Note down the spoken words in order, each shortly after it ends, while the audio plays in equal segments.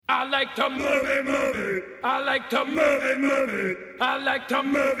I like to move it. I like to move it. I like to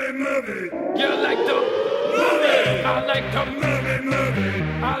move it. You like to move it. I like to move it.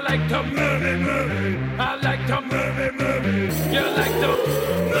 I like to move it. I like to move it. You like to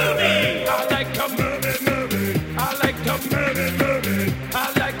move it. I like to move it. I like to move it.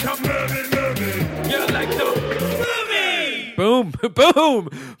 I like to move it. You like to move it. Boom, boom,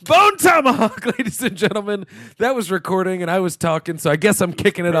 bone tomahawk, ladies and gentlemen. That was recording and I was talking, so I guess I'm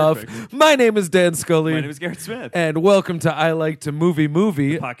kicking it off. My name is Dan Scully. My name is Garrett Smith. And welcome to I Like to Movie.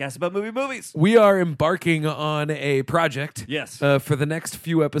 Podcast about movies. We are embarking on a project. Yes. For the next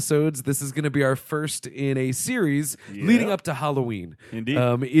few episodes. This is going to be our first in a series leading up to Halloween. Indeed.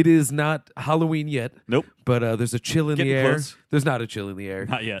 It is not Halloween yet. Nope. But there's a chill in Getting the air. close. There's not a chill in the air.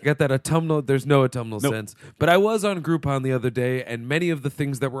 Not yet. I got that autumnal. There's no autumnal Nope. sense. But I was on Groupon the other day, and many of the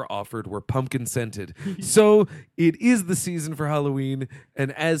things that were offered were pumpkin scented. So it is the season for Halloween,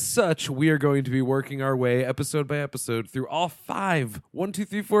 and as such, we are going to be working our way episode by episode through all 5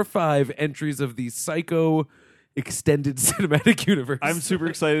 entries of the Psycho extended cinematic universe. I'm super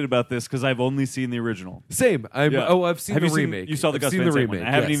excited about this because I've only seen the original. Same. Yeah. I've seen Have the you remake. You saw the I've Gus seen Van the Sant remake. one.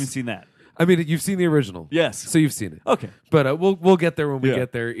 I haven't yes. even seen that. I mean, you've seen the original. Yes. So you've seen it. Okay. But we'll get there when we Yeah.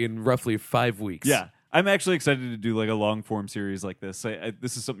 get there in roughly 5 weeks. Yeah. I'm actually excited to do like a long form series like this.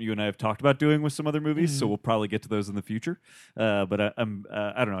 This is something you and I have talked about doing with some other movies, so we'll probably get to those in the future. But I don't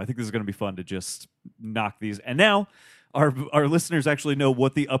know. I think this is going to be fun to just knock these. And now our listeners actually know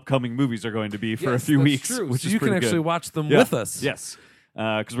what the upcoming movies are going to be for a Yes, few that's weeks, true. which so is you can pretty actually good. watch them Yeah. with us. Yes.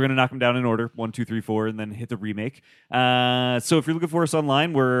 Because we're going to knock them down in order, 1, 2, 3, 4, and then hit the remake. So if you're looking for us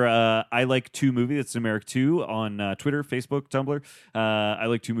online, we're I Like 2 Movie, that's numeric 2, on Twitter, Facebook, Tumblr. I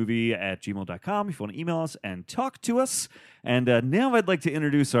Like 2 Movie at gmail.com if you want to email us and talk to us. And now I'd like to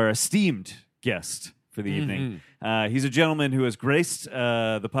introduce our esteemed guest for the evening. He's a gentleman who has graced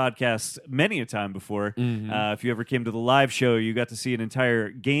the podcast many a time before. If you ever came to the live show, you got to see an entire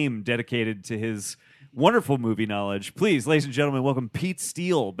game dedicated to his wonderful movie knowledge. Please, ladies and gentlemen, welcome Pete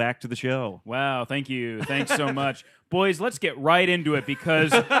Steele back to the show. Wow, thank you. Thanks so much. Boys, let's get right into it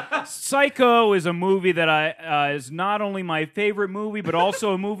because Psycho is a movie that is not only my favorite movie, but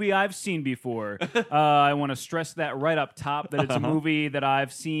also a movie I've seen before. I want to stress that right up top, that it's a movie that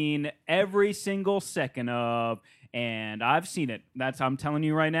I've seen every single second of, and I've seen it. I'm telling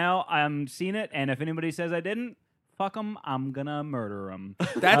you right now, I'm seen it, and if anybody says I didn't, fuck them, I'm gonna murder them.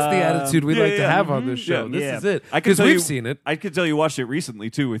 That's the attitude we like to have on this show. Yeah. This Yeah. is it. I could Because tell we've you- seen it. I could tell you watched it recently,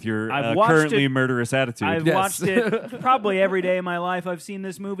 too, with your I've watched currently it- murderous attitude. I've Yes. watched it probably every day of my life. I've seen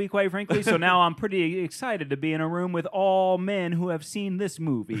this movie, quite frankly. So now I'm pretty excited to be in a room with all men who have seen this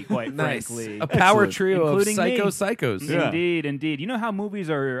movie, quite Nice. frankly. A power Excellent. trio of Including me. psychos. Yeah. Indeed. You know how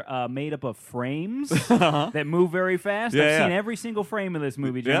movies are made up of frames that move very fast? Yeah, I've yeah. seen every single frame of this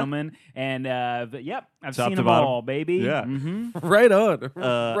movie, Yeah. gentlemen. And, yep, I've Top seen to them bottom. all, baby. Yeah. Right on.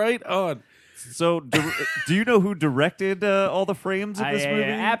 Right on. So, do you know who directed all the frames of this I movie?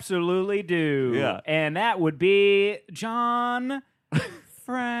 absolutely do. Yeah. And that would be John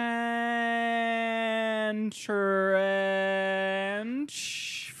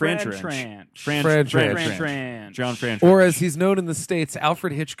Frantranch. John Frantranch. Or Or as he's known in the States,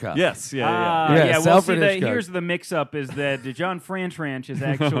 Alfred Hitchcock. Yes, yeah. Yes, well, Alfred see, Hitchcock. here's the mix-up: is that John Frantranch is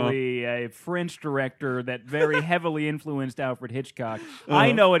actually a French director that very heavily influenced Alfred Hitchcock.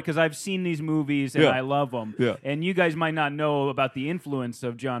 I know it because I've seen these movies and Yeah. I love them. Yeah. And you guys might not know about the influence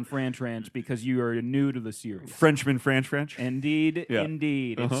of John Frantranch because you are new to the series. Frenchman Frantranch. Indeed, Yeah.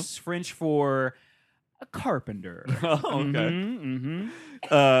 indeed. It's French for a carpenter. Oh, okay.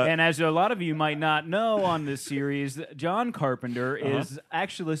 And as a lot of you might not know on this series, John Carpenter is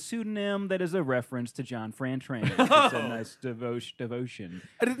actually a pseudonym that is a reference to John Frantranch. It's a nice devotion.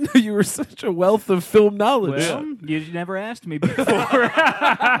 I didn't know you were such a wealth of film knowledge. Well, you never asked me before.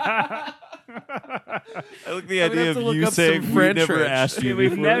 I like the I'm gonna idea have of to look you up saying some we French never French. asked you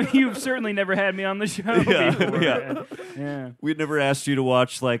We've before. you've certainly never had me on the show Yeah, before. yeah. Yeah. We'd never asked you to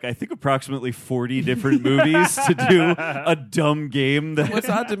watch, like, I think approximately 40 different movies to do a dumb game. What's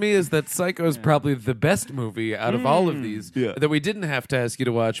odd to me is that Psycho is probably the best movie out of all of these Yeah. that we didn't have to ask you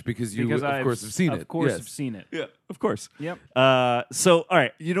to watch because you, Because of course, have seen it. Of course, Yes. have seen it. Yeah, of course. Yep. So, all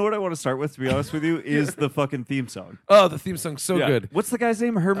right, you know what I want to start with, to be honest with you, is the fucking theme song. Oh, the theme song's so Yeah. good. What's the guy's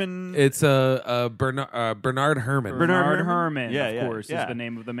name? Herman? It's Bernard Herrmann. Bernard Herrmann, Yeah, of yeah, course, yeah. is the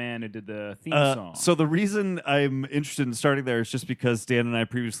name of the man who did the theme song. So the reason I'm interested in starting there is just because Dan and I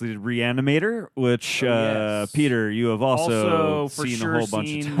previously did Reanimator, which yes. Peter, you have also for seen sure a whole bunch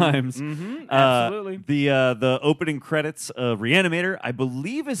seen- of times. Mhm, absolutely. The opening credits of Reanimator, I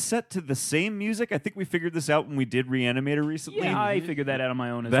believe, is set to the same music. I think we figured this out when we did Reanimator recently. Yeah, I figured that out on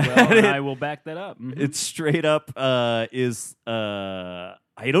my own as That well, and it- I will back that up. Mhm. It straight up is.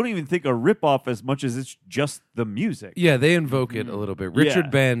 I don't even think a ripoff as much as it's just the music. Yeah, they invoke it a little bit. Richard Yeah.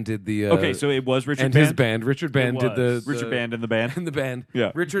 Band did the Okay, so it was Richard and Band. his band. Richard Band did was. the Richard Band and the band. and the band.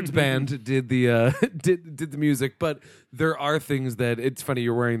 Yeah. Richard's band did the did the music, but there are things that it's funny.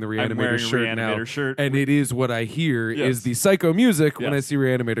 You're wearing the I'm Reanimator wearing a shirt now, Reanimator shirt. and it is what I hear Yes. is the Psycho music when I Yes. see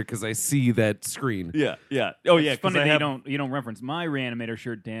Reanimator because I see that screen. Yeah, yeah. Oh, yeah. It's 'cause funny I that have- you don't reference my Reanimator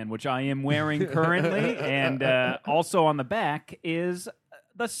shirt, Dan, which I am wearing currently, and also on the back is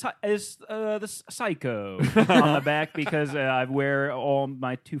the Psycho on the back because I wear all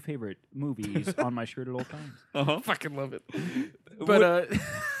my two favorite movies on my shirt at all times. Fucking love it. But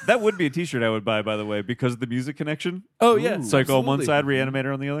That would be a T-shirt I would buy, by the way, because of the music connection. oh yeah, Psycho on one absolutely. side,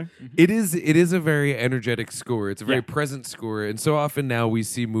 Reanimator on the other. It is a very energetic score. It's a very present score, and so often now we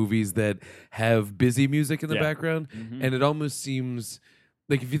see movies that have busy music in the Yeah. background, and it almost seems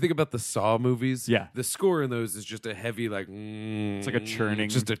like if you think about the Saw movies, Yeah. the score in those is just a heavy it's like a churning-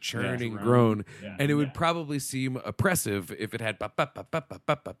 just a churning groan. groan, Yeah. and it would probably seem oppressive if it had ba ba ba ba ba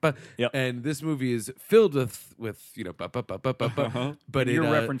ba ba ba. Yep. And this movie is filled with ba ba ba ba ba ba. But You're it,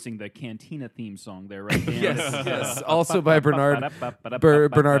 referencing the Cantina theme song there, right, Dan? yes, yes, also by Bernard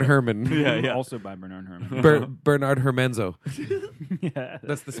Herrmann. Yeah, yeah. Also by Bernard Herrmann. Bernard Hermenzo. Yeah.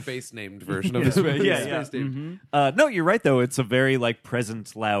 That's the space named version of the Yeah, yeah. space named. No, you're right though. It's a very like present,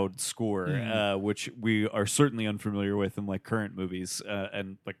 loud score, Mm. which we are certainly unfamiliar with in like current movies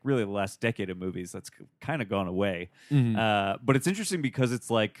and like really the last decade of movies. That's kind of gone away. Mm-hmm. But it's interesting because it's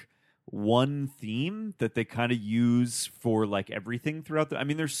like one theme that they kind of use for like everything throughout the. I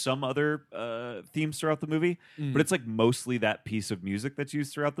mean, there's some other themes throughout the movie, Mm. but it's like mostly that piece of music that's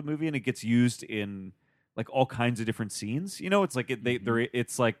used throughout the movie, and it gets used in like all kinds of different scenes. You know, it's like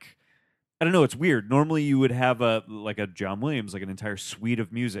it's like. I don't know. It's weird. Normally, you would have a John Williams, like an entire suite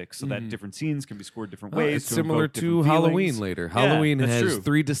of music, so that different scenes can be scored different ways. It's to similar invoke to different Halloween feelings. later. Yeah, Halloween that's has true.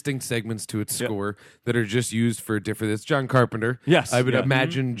 3 distinct segments to its Yep. score that are just used for different. It's John Carpenter. Yes, I would yeah.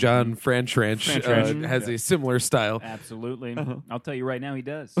 imagine John Frantranch Frantranch. has a similar style. Absolutely. I'll tell you right now, he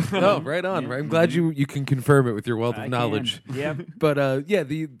does. Oh, right on. Yeah. I'm glad you can confirm it with your wealth of I can. knowledge. Yeah. But yeah,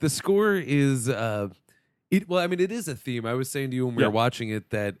 the score is it. Well, I mean, it is a theme. I was saying to you when we Yeah. were watching it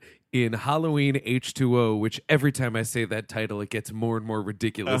that in Halloween H2O, which every time I say that title, it gets more and more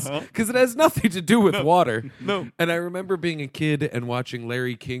ridiculous because it has nothing to do with water. No. And I remember being a kid and watching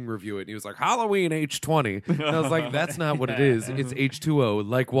Larry King review it, and he was like, Halloween H20. And I was like, that's not what it is. It's H2O,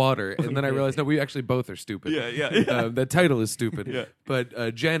 like water. And then I realized, no, we actually both are stupid. Yeah, yeah, yeah. That title is stupid. Yeah.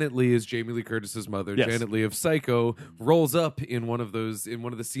 But Janet Leigh is Jamie Lee Curtis's mother. Yes. Janet Leigh of Psycho rolls up in one of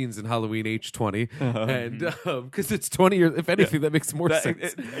the scenes in Halloween H20. And because it's 20 years, if anything, that makes more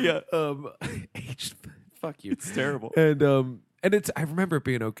sense. Yeah, Fuck you. it's terrible. And it's I remember it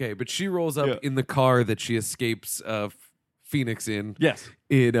being okay, but she rolls up Yeah. in the car that she escapes Phoenix in Yes.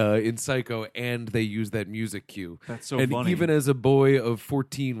 in Psycho, and they use that music cue. That's so and funny. even as a boy of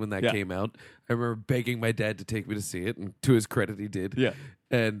 14 when that Yeah. came out, I remember begging my dad to take me to see it, and to his credit, he did. Yeah.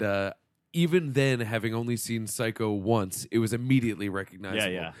 And even then, having only seen Psycho once, it was immediately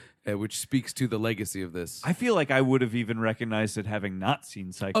recognizable. Yeah, which speaks to the legacy of this. I feel like I would have even recognized it having not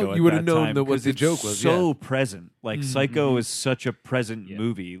seen Psycho. Oh, at you would have that known time, that what 'cause the it's joke was, So yeah. present, like Psycho is such a present Yeah.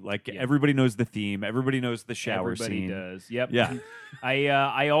 movie. Like everybody knows the theme, everybody knows the shower Everybody scene. does. Yep. Yeah.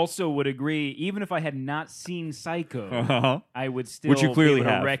 I also would agree. Even if I had not seen Psycho, Uh-huh. I would still Which you clearly be able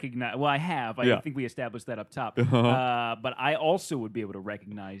to have. recognize. Well, I have. I Yeah. think we established that up top. Uh-huh. But I also would be able to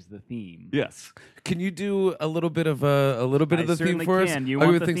recognize the theme. Yes. Can you do a little bit of the I theme certainly for can. us? You I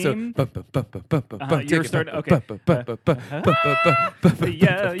want would the think theme? so. You're starting. Okay.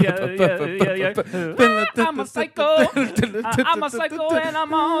 I'm a psycho. I'm a psycho, and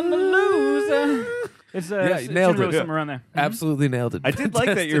I'm on the loose. It's Yeah, you it's nailed really it. something around there. Absolutely nailed it. I did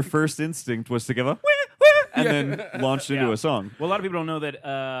like that your first instinct was to give a and then launched into Yeah. a song. Well, a lot of people don't know that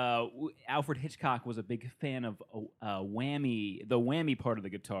Alfred Hitchcock was a big fan of whammy, the whammy part of the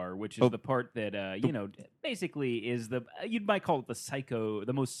guitar, which is the part that basically is the you might call it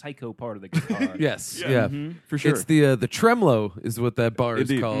the most psycho part of the guitar. Yes, yeah, For sure. It's the tremolo is what that bar is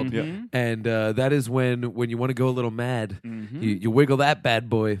Indeed. called, Yeah. and that is when you want to go a little mad, you wiggle that bad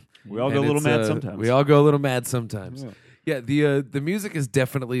boy. We all And go a little it's, mad sometimes. We all go a little mad sometimes. Yeah, the music is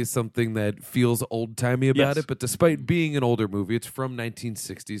definitely something that feels old timey about Yes. it. But despite being an older movie, it's from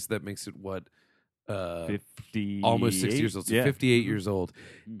 1960, so that makes it what 50, almost 60 years old. So yeah. 58 years old.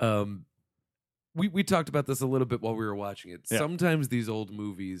 We talked about this a little bit while we were watching it. Yeah. Sometimes these old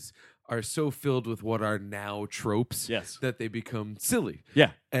movies are so filled with what are now tropes Yes. that they become silly.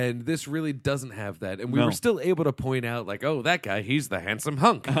 Yeah. And this really doesn't have that. And we No. were still able to point out, like, oh, that guy, he's the handsome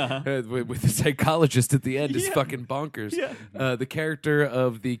hunk. Uh-huh. With the psychologist at the end is Yeah. fucking bonkers. Yeah. The character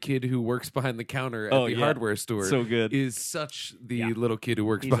of the kid who works behind the counter at Oh, the yeah. hardware store So good. is such the Yeah. little kid who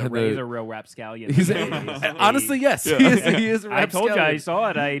works He's behind he's the... a real rapscallion. He's honestly, yes. He is a I told you I rapscallion. saw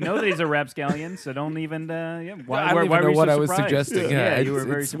it. I know that he's a rapscallion, so don't even. Yeah, why, I don't why even were know you what so I was surprised? suggesting. Yeah, Yeah, you were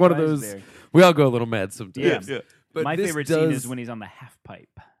very it's one of surprised those. there. We all go a little mad sometimes. Yeah. But My this favorite does, scene is when he's on the half pipe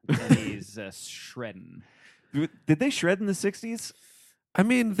and he's shredding. Did they shred in the 60s? I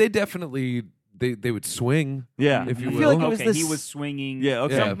mean, they definitely they would swing. Yeah. If you I will. feel like it was Okay, this... he was swinging. Yeah,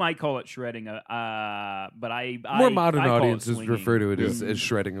 okay. Yeah. Some might call it shredding, but More modern I call it audiences swinging. refer to it as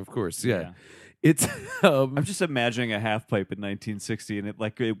shredding, of course. Yeah, Yeah. it's. I'm just imagining a half pipe in 1960, and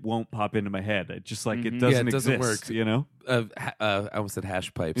it won't pop into my head. It just like it doesn't it doesn't exist. work. You know? I almost said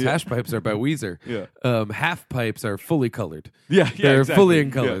hash pipes. Yeah. Hash pipes are by Weezer. Yeah. Half pipes are fully colored. Yeah, They're exactly. fully in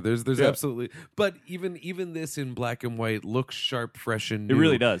color. Yeah. There's Yeah. absolutely, but even this in black and white looks sharp, fresh, and new. It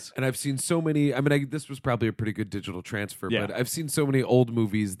really does. And I've seen so many. I mean, this was probably a pretty good digital transfer, Yeah. but I've seen so many old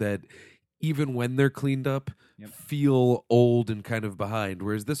movies that even when they're cleaned up, feel old and kind of behind.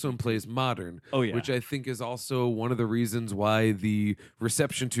 Whereas this one plays modern. Oh, yeah. Which I think is also one of the reasons why the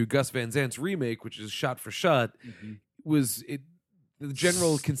reception to Gus Van Sant's remake, which is shot for shot, was it. The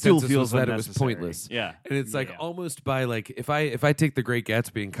general Still consensus feels was that it was unnecessary. pointless. Yeah. And it's like Yeah. almost by like if I take The Great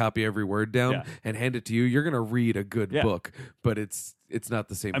Gatsby and copy every word down Yeah. and hand it to you, you're gonna read a good Yeah. book, but it's not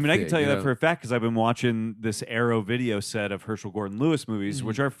the same. I mean, I can thing, tell you that know? for a fact because I've been watching this Arrow video set of Herschel Gordon Lewis movies,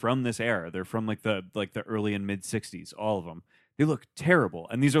 which are from this era. They're from like the early and mid '60s. All of them. They look terrible,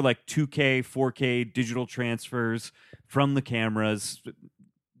 and these are like 2K, 4K digital transfers from the cameras.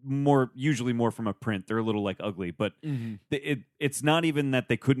 Usually more from a print. They're a little like ugly, but it's not even that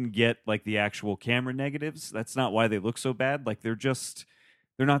they couldn't get like the actual camera negatives. That's not why they look so bad. Like they're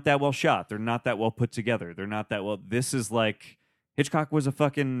not that well shot. They're not that well put together. They're not that well. This is like Hitchcock was a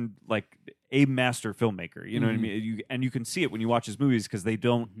fucking like a master filmmaker. You know what I mean? You can see it when you watch his movies because they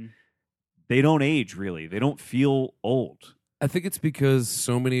don't age really. They don't feel old. I think it's because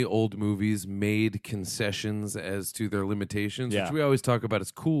so many old movies made concessions as to their limitations, Yeah. which we always talk about as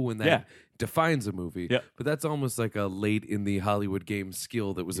cool when that Yeah. defines a movie. Yeah. But that's almost like a late in the Hollywood game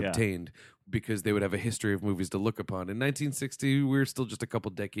skill that was Yeah. obtained because they would have a history of movies to look upon. In 1960, we were still just a couple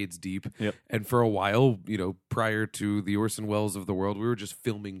decades deep. Yep. And for a while, prior to the Orson Welles of the world, we were just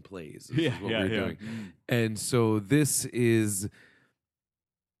filming plays. This Yeah, is what yeah, we were yeah. doing. And so this is...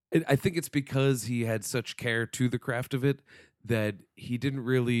 I think it's because he had such care to the craft of it that he didn't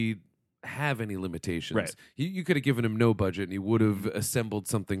really have any limitations. Right. You could have given him no budget and he would have assembled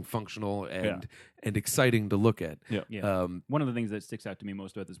something functional and exciting to look at. Yeah. Yeah. One of the things that sticks out to me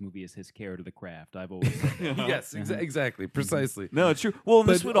most about this movie is his care to the craft. I've always said that. Yes, exactly, precisely. No, it's true. Well,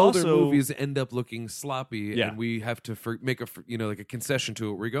 But this would older also movies end up looking sloppy, Yeah. and we have to make like a concession to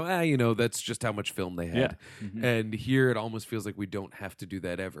it. Where we go, that's just how much film they had. And here, it almost feels like we don't have to do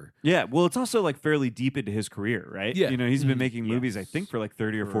that ever. Yeah, well, it's also like fairly deep into his career, right? Yeah. He's been making movies, I think, for like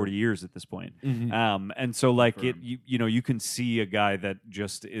 30 or 40 years at this point. And so, like, you can see a guy that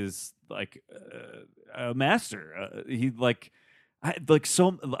just is like a master.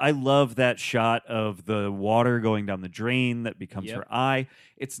 I love that shot of the water going down the drain that becomes Yep. her eye.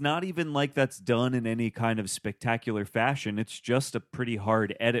 It's not even like that's done in any kind of spectacular fashion. It's just a pretty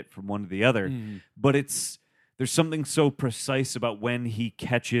hard edit from one to the other, but there's something so precise about when he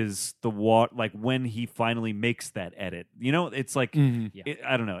catches the water, like when he finally makes that edit. It's like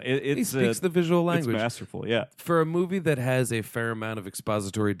I don't know. He speaks the visual language. It's masterful. Yeah. For a movie that has a fair amount of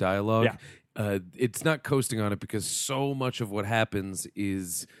expository dialogue, it's not coasting on it because so much of what happens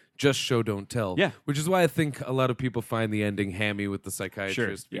is just show, don't tell. Yeah. Which is why I think a lot of people find the ending hammy with the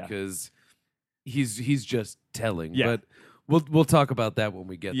psychiatrist yeah. because he's just telling. Yeah. But we'll talk about that when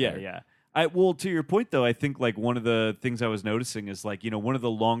we get there. Yeah. Well, to your point though, I think like one of the things I was noticing is like one of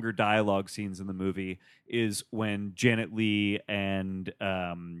the longer dialogue scenes in the movie is when Janet Leigh and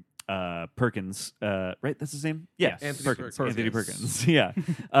Perkins, right? That's his name. Yeah, Anthony Perkins. Perkins. Anthony Perkins.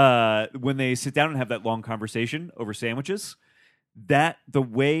 Yeah. When they sit down and have that long conversation over sandwiches, that the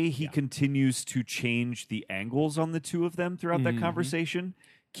way he continues to change the angles on the two of them throughout that conversation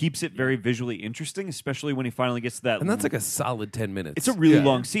keeps it very visually interesting, especially when he finally gets to that. And that's like a solid 10 minutes. It's a really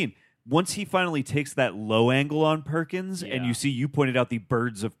long scene. once he finally takes that low angle on Perkins, and you pointed out the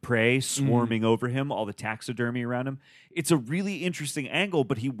birds of prey swarming over him, all the taxidermy around him. It's a really interesting angle,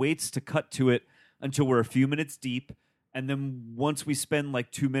 but he waits to cut to it until we're a few minutes deep. And then once we spend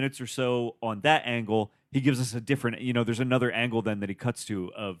like 2 minutes or so on that angle, he gives us a different, there's another angle then that he cuts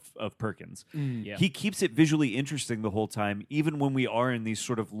to of Perkins. Yeah. He keeps it visually interesting the whole time, even when we are in these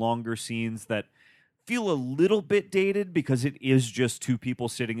sort of longer scenes that feel a little bit dated because it is just two people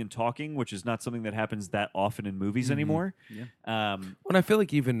sitting and talking, which is not something that happens that often in movies anymore. Yeah. When I feel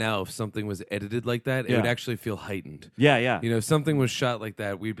like even now, if something was edited like that, it would actually feel heightened. Yeah. If something was shot like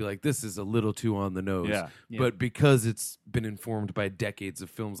that, we'd be like, this is a little too on the nose. Yeah. But because it's been informed by decades of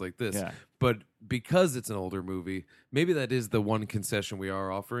films like this, but because it's an older movie, maybe that is the one concession we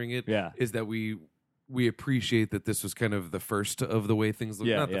are offering it, is that we appreciate that this was kind of the first of the way things look.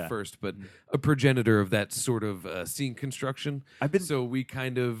 Not the first, but a progenitor of that sort of scene construction. So we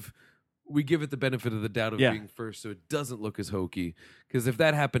give it the benefit of the doubt of being first, so it doesn't look as hokey. Because if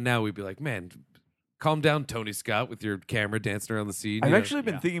that happened now, we'd be like, man, calm down, Tony Scott, with your camera dancing around the scene. I've actually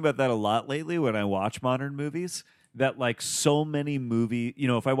been thinking about that a lot lately when I watch modern movies, that like so many movies,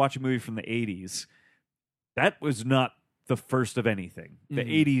 if I watch a movie from the 80s, that was not the first of anything. The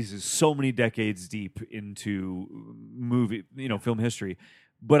 80s is so many decades deep into movie, film history.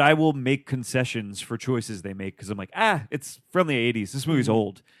 But I will make concessions for choices they make because I'm like, it's from the 80s. This movie's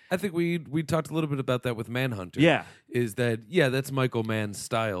old. I think we talked a little bit about that with Manhunter. Yeah. Is that, that's Michael Mann's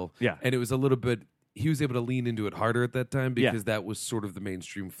style. Yeah. And it was a little bit, he was able to lean into it harder at that time because that was sort of the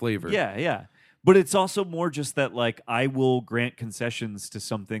mainstream flavor. Yeah. But it's also more just that, like, I will grant concessions to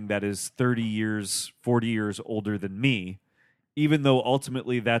something that is 30 years, 40 years older than me, even though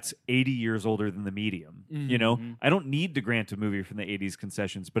ultimately that's 80 years older than the medium. I don't need to grant a movie from the 80s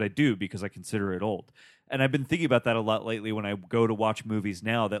concessions, but I do because I consider it old. And I've been thinking about that a lot lately when I go to watch movies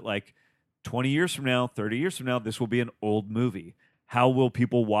now, that like 20 years from now, 30 years from now, this will be an old movie. How will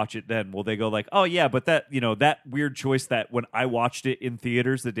people watch it then? Will they go like, oh yeah, but that, that weird choice that when I watched it in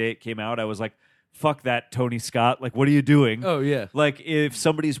theaters the day it came out, I was like, fuck that, Tony Scott. Like, what are you doing? Oh, yeah. Like, if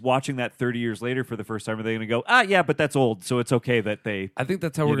somebody's watching that 30 years later for the first time, are they going to go, yeah, but that's old, so it's okay that they... I think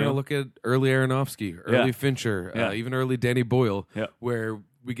that's how we're going to look at early Aronofsky, early Fincher, even early Danny Boyle, where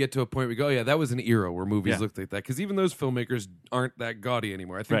we get to a point we go, that was an era where movies looked like that. Because even those filmmakers aren't that gaudy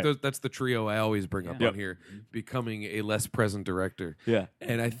anymore. I think that's the trio I always bring up on here, becoming a less present director. Yeah.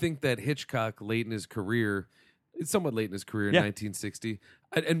 And I think that Hitchcock, late in his career... It's somewhat late in his career in 1960.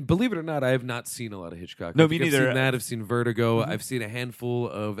 And believe it or not, I have not seen a lot of Hitchcock. No, me neither. I've seen that. I've seen Vertigo. I've seen a handful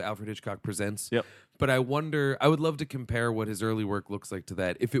of Alfred Hitchcock Presents. Yep. But I would love to compare what his early work looks like to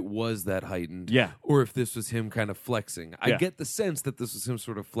that, if it was that heightened, or if this was him kind of flexing. I get the sense that this was him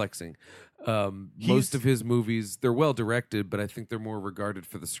sort of flexing. Most of his movies, they're well directed, but I think they're more regarded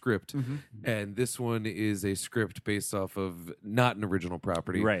for the script. And this one is a script based off of not an original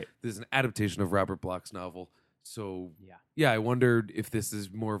property. Right. This is an adaptation of Robert Bloch's novel. So, I wondered if this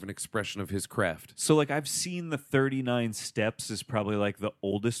is more of an expression of his craft. So, like, I've seen the 39 Steps is probably, like, the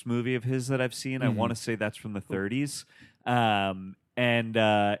oldest movie of his that I've seen. I want to say that's from the 30s.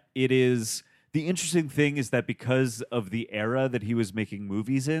 It is... The interesting thing is that because of the era that he was making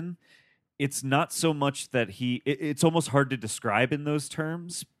movies in, it's not so much that it's almost hard to describe in those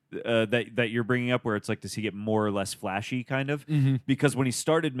terms that you're bringing up, where it's like, does he get more or less flashy, kind of? Because when he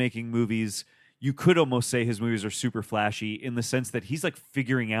started making movies... You could almost say his movies are super flashy in the sense that he's like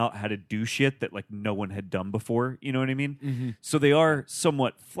figuring out how to do shit that like no one had done before. You know what I mean? So they are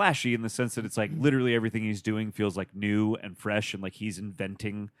somewhat flashy in the sense that it's like literally everything he's doing feels like new and fresh, and like he's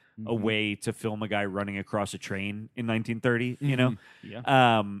inventing a way to film a guy running across a train in 1930, you know?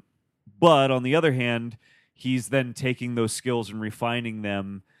 Yeah. But on the other hand, he's then taking those skills and refining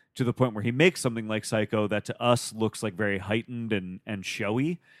them to the point where he makes something like Psycho that to us looks like very heightened and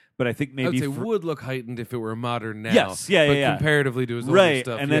showy. But I think maybe I would say would look heightened if it were modern now. Yes, but comparatively to his older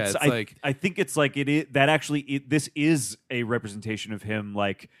stuff, and it's like I think it's like it is that actually this is a representation of him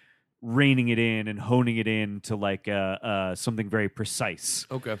like reining it in and honing it in to like something very precise.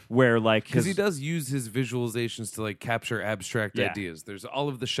 Okay, where like because he does use his visualizations to like capture abstract ideas. There's all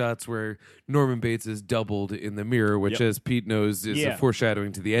of the shots where Norman Bates is doubled in the mirror, which, as Pete knows, is a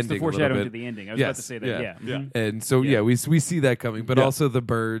foreshadowing to the ending. It's the foreshadowing a to little bit. the ending. I was about to say that. Yeah. And so we see that coming, but also the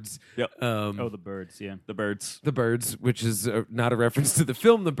birds. The birds. Yeah, the birds, which is not a reference to the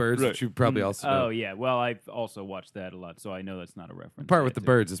film The Birds, which you probably also know. Oh yeah, well I've also watched that a lot, so I know that's not a reference. The part with the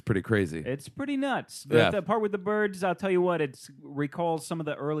birds is pretty crazy. It's pretty nuts. But the part with the birds, I'll tell you what, it recalls some of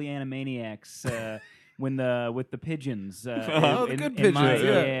the early Animaniacs with the pigeons. The good pigeons.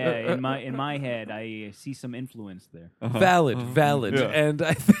 In my head, I see some influence there. Valid. And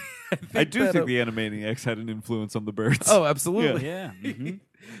I do that, think the Animaniacs had an influence on the birds. Oh, absolutely. Yeah. Mhm.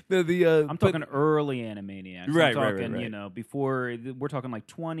 I'm I'm talking early Animaniacs. Right, I'm right, talking, right. before, we're talking like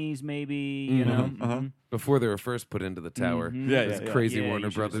 20s maybe, you know. Mhm. before they were first put into the tower. Mhm. Yeah, Those yeah, yeah. crazy Yeah, Warner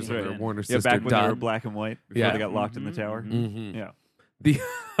you should've Brothers seen and it their then. Warner Yeah, sister back when they were Dot. black and white before Yeah. they got locked in the tower. Mhm. Yeah.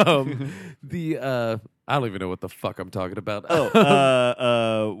 I don't even know what the fuck I'm talking about.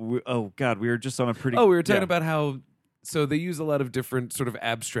 Oh God, we were just on a pretty. Oh, we were talking yeah. about how so they use a lot of different sort of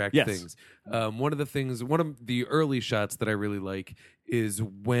abstract Yes. things. One of the early shots that I really like is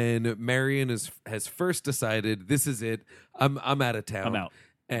when Marion has first decided this is it. I'm out of town. I'm out.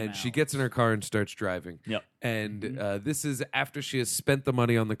 And she gets in her car and starts driving. Yep. And this is after she has spent the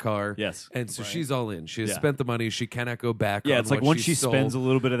money on the car. Yes. And so she's all in. She has Yeah. spent the money. She cannot go back. Yeah, on it's like what once she sold, spends a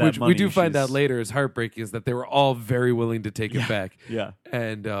little bit of that which money, we do find she's- out later is heartbreaking, is that they were all very willing to take it back. Yeah.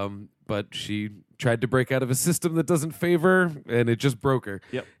 And but she tried to break out of a system that doesn't favor her, and it just broke her.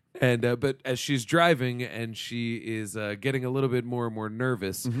 Yep. And but as she's driving and she is getting a little bit more and more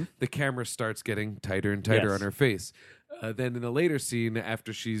nervous, the camera starts getting tighter and tighter Yes. on her face. Then in a later scene,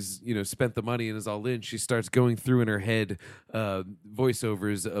 after she's spent the money and is all in, she starts going through in her head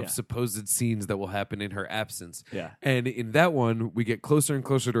voiceovers of supposed scenes that will happen in her absence. Yeah. And in that one, we get closer and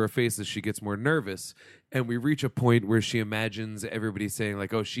closer to her face as she gets more nervous, and we reach a point where she imagines everybody saying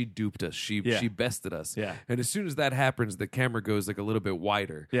like, "Oh, she duped us. She bested us." Yeah. And as soon as that happens, the camera goes like a little bit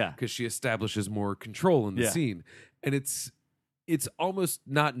wider. Yeah. Because she establishes more control in the Yeah. scene, and it's almost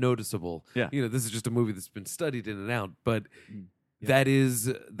not noticeable. Yeah. This is just a movie that's been studied in and out, but that is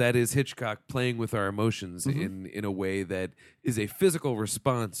Hitchcock playing with our emotions in a way that is a physical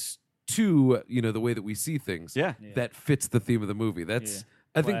response to the way that we see things. Yeah. That fits the theme of the movie. That's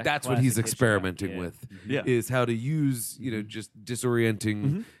I think that's what he's Classic Hitchcock, experimenting yeah. with. Yeah. Is how to use just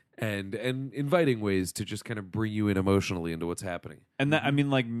disorienting and inviting ways to just kind of bring you in emotionally into what's happening. And that, I mean,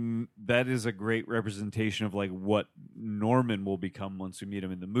 like, that is a great representation of like what Norman will become once we meet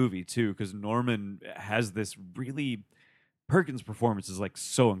him in the movie too, because Norman has this really. Perkins' performance is like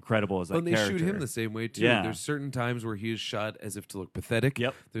so incredible as that And they character. shoot him the same way too. Yeah. There's certain times where he is shot as if to look pathetic.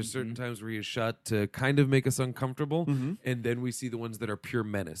 Yep. There's certain times where he is shot to kind of make us uncomfortable, and then we see the ones that are pure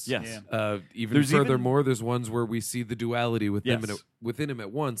menace. Yes. Yeah. There's Furthermore, there's ones where we see the duality Yes. within him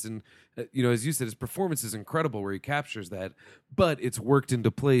at once, and as you said, his performance is incredible where he captures that, but it's worked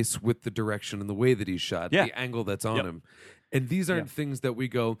into place with the direction and the way that he's shot, Yeah. the angle that's on Yep. him. And these aren't things that we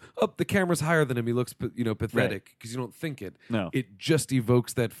go, oh, the camera's higher than him. He looks, pathetic, because you don't think it. No. It just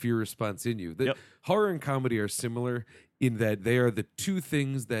evokes that fear response in you. Yep. Horror and comedy are similar in that they are the two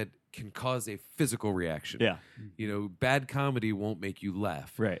things that can cause a physical reaction. Yeah. Bad comedy won't make you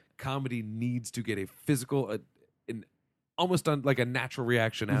laugh. Right. Comedy needs to get a physical, almost like a natural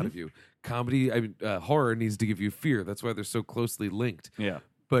reaction out of you. Horror needs to give you fear. That's why they're so closely linked. Yeah.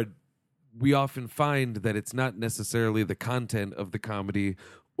 But we often find that it's not necessarily the content of the comedy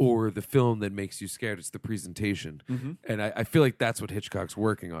or the film that makes you scared. It's the presentation. And I feel like that's what Hitchcock's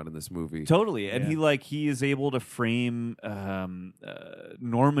working on in this movie. Totally, and he is able to frame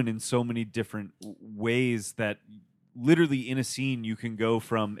Norman in so many different ways that literally in a scene you can go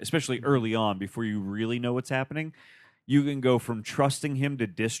from, especially early on before you really know what's happening, you can go from trusting him to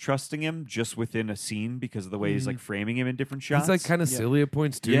distrusting him just within a scene because of the way he's like framing him in different shots. He's like kind of silly at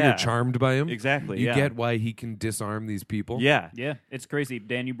points too. Yeah. You're charmed by him. Exactly, You yeah. get why he can disarm these people. Yeah. Yeah, it's crazy.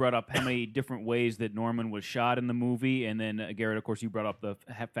 Dan, you brought up how many different ways that Norman was shot in the movie, and then Garrett, of course, you brought up the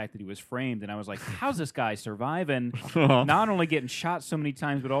fact that he was framed, and I was like, how's this guy survive? And not only getting shot so many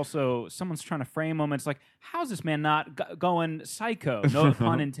times, but also someone's trying to frame him, and it's like, how's this man not going psycho? No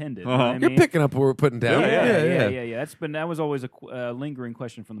pun intended. You know what I You're mean? picking up what we're putting down. Yeah. That was always a lingering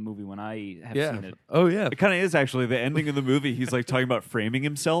question from the movie when I have seen it. Oh yeah. It kind of is actually the ending of the movie. He's like talking about framing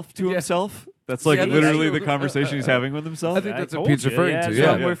himself to Yeah. himself. That's like Yeah, that's literally true. the conversation he's having with himself. I think that's what told Pete's you. referring yeah, to. That's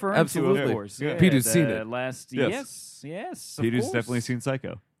Yeah, what I'm referring to, absolutely. of course. Yeah, Pete, who's seen it. Yes, of Peter's course. definitely seen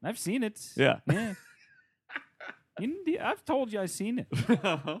Psycho. I've seen it. Yeah. Yeah. I've told you I've seen it.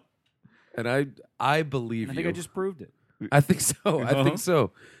 And I believe I think you. I just proved it. I think so. I think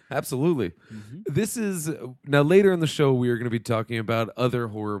so. Absolutely. Mm-hmm. This is now later in the show we are going to be talking about other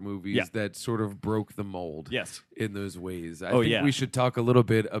horror movies Yeah. that sort of broke the mold. Yes. In those ways. I Oh, think yeah. we should talk a little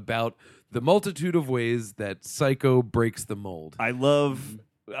bit about the multitude of ways that Psycho breaks the mold.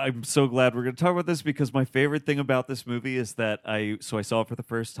 I'm so glad we're going to talk about this because my favorite thing about this movie is that I saw it for the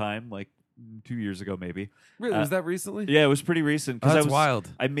first time like 2 years ago, maybe. Really? Was that recently? Yeah, it was pretty recent. Oh, that's wild.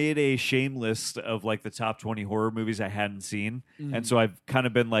 I made a shame list of like the top 20 horror movies I hadn't seen, and so I've kind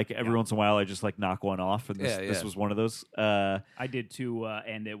of been like every once in a while I just like knock one off, and this was one of those. I did too,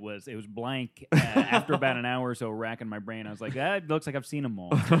 and it was blank after about an hour or so, racking my brain. I was like, it looks like I've seen them all.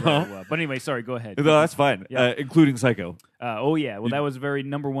 But anyway, sorry, go ahead. No, that's fine, including Psycho. Oh yeah, well that was very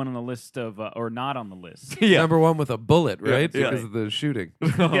number one on the list of, or not on the list. Yeah. Number one with a bullet, right? Yeah. Because of the shooting.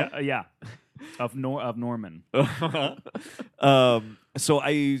 yeah. Of Norman. So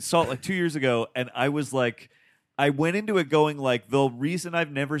I saw it like 2 years ago, and I was like, I went into it going like, the reason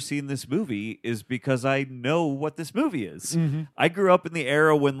I've never seen this movie is because I know what this movie is. I grew up in the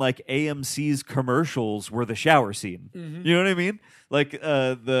era when like AMC's commercials were the shower scene. You know what I mean? Like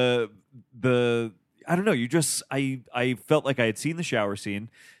the I don't know. I felt like I had seen the shower scene,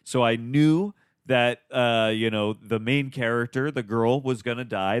 so I knew that the main character, the girl, was gonna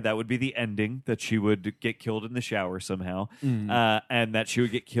die. That would be the ending, that she would get killed in the shower somehow, and that she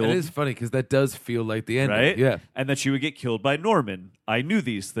would get killed. It is funny because that does feel like the ending, right? Yeah, and that she would get killed by Norman. I knew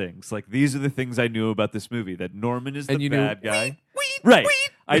these things. Like, these are the things I knew about this movie. That Norman is the bad guy. Right.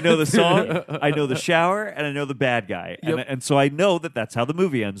 I know the song, I know the shower, and I know the bad guy. And so I know that that's how the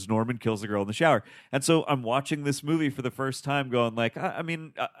movie ends. Norman kills the girl in the shower. And so I'm watching this movie for the first time going like,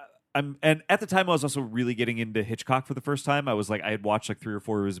 and at the time I was also really getting into Hitchcock for the first time. I was like, I had watched like 3 or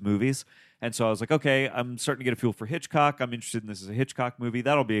 4 of his movies. And so I was like, okay, I'm starting to get a feel for Hitchcock. I'm interested in this as a Hitchcock movie.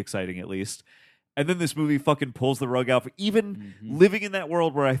 That'll be exciting at least. And then this movie fucking pulls the rug out. Even living in that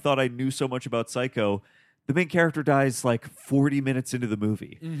world where I thought I knew so much about Psycho, the main character dies like 40 minutes into the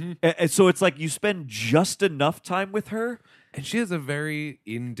movie. And so it's like you spend just enough time with her. and she has a very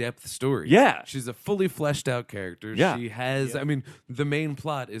in-depth story. Yeah. She's a fully fleshed out character. Yeah. She has, I mean, the main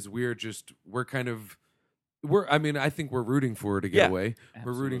plot is I think we're rooting for her to get away.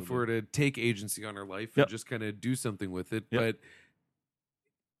 We're rooting for her to take agency on her life and just kind of do something with it. But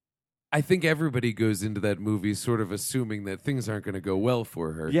I think everybody goes into that movie sort of assuming that things aren't going to go well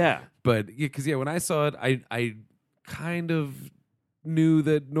for her. Yeah. But because when I saw it, I kind of knew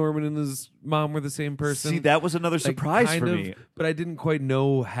that Norman and his mom were the same person. See, that was another surprise kind for of, me. but I didn't quite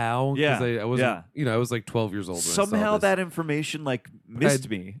know how. Yeah. I wasn't. I was like 12 years old. When I Somehow saw this. that information missed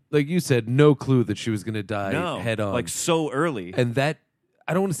me. Like you said, no clue that she was going to die head on. Like so early. And that,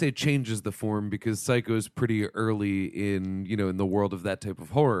 I don't want to say it changes the form because Psycho is pretty early in the world of that type of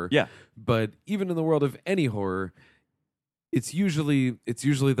horror. Yeah. But even in the world of any horror, it's usually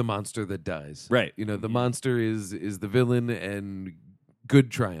the monster that dies. Right. The monster is the villain and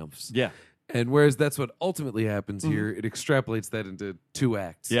good triumphs. Yeah. And whereas that's what ultimately happens here, it extrapolates that into 2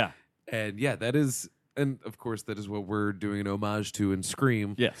 acts. Yeah. And that is, and of course that is what we're doing an homage to in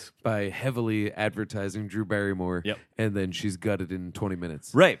Scream. Yes. By heavily advertising Drew Barrymore. Yep. And then she's gutted in 20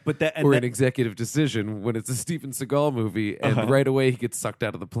 minutes. Right. But that Or an executive decision when it's a Steven Seagal movie and right away he gets sucked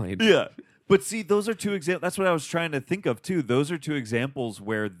out of the plane. Yeah. But see, those are 2 examples. That's what I was trying to think of, too. Those are 2 examples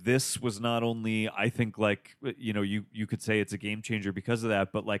where this was not only, I think, you could say it's a game changer because of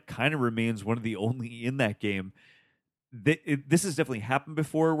that, but, kind of remains one of the only in that game. This has definitely happened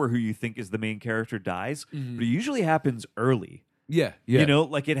before where who you think is the main character dies, but it usually happens early. Yeah. Yeah.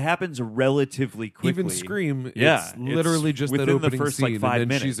 It happens relatively quickly. Even Scream, Yeah, it's literally it's just that within the opening first, scene 5 and then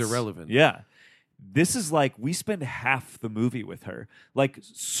minutes. she's irrelevant. Yeah. This is we spend half the movie with her,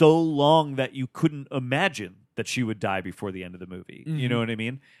 so long that you couldn't imagine that she would die before the end of the movie. You know what I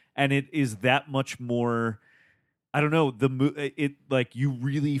mean? And it is that much more. I don't know. You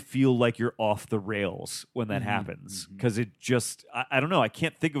really feel like you're off the rails when that happens because it just. I don't know. I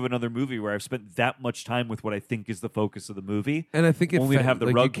can't think of another movie where I've spent that much time with what I think is the focus of the movie. And I think only to have the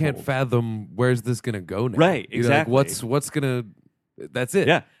rug you can't pulled. fathom where's this going to go now. Right, exactly. What's going to. That's it.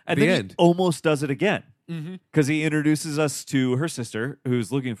 Yeah, and the then end. he almost does it again because he introduces us to her sister,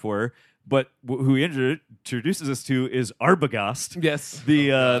 who's looking for her. But who he introduces us to is Arbogast, Yes.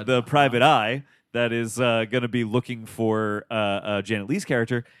 the private eye that is going to be looking for Janet Leigh's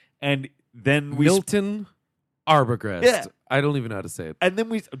character, and then we Milton Arbogast. Yeah. I don't even know how to say it. and then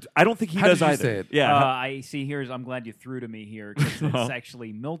we. I don't think he How does did you either. say it? Yeah, I see here. I'm glad you threw to me here because it's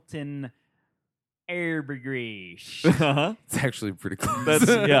actually Milton Arbogast. uh-huh. It's actually pretty close. That's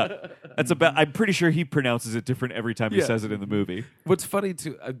about. I'm pretty sure he pronounces it different every time he Yeah. says it in the movie. What's funny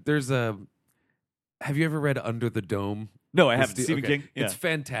too, there's a. Have you ever read Under the Dome? No, I haven't. Stephen Okay. King. Yeah. It's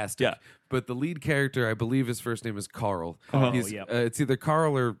fantastic. Yeah. But the lead character, I believe his first name is Carl. Carl, He's, yep. it's either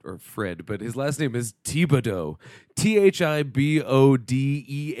Carl or Fred, but his last name is Thibodeau.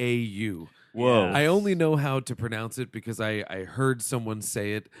 Thibodeau. Whoa. I only know how to pronounce it because I heard someone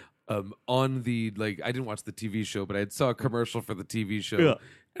say it on the I didn't watch the TV show, but I saw a commercial for the TV show, Yeah.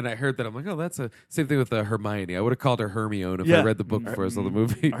 And I heard that. I'm like, oh, that's a same thing with Hermione. I would have called her Hermione if Yeah. I read the book before I saw the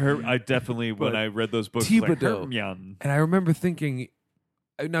movie. I definitely, when But I read those books, was like, Thibodeau. Hermione. And I remember thinking,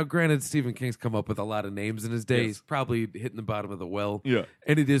 now granted, Stephen King's come up with a lot of names in his day. Yes. He's probably hitting the bottom of the well. Yeah.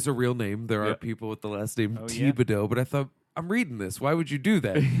 And it is a real name. There Yeah. are people with the last name Oh, yeah. Thibodeau. But I thought, I'm reading this. Why would you do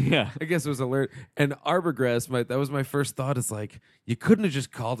that? Yeah. I guess it was alert. And Arborgrass, that was my first thought. Is like, you couldn't have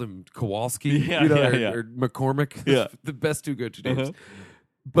just called him Kowalski, Yeah, or McCormick. Yeah. The best two go-to names. Uh-huh.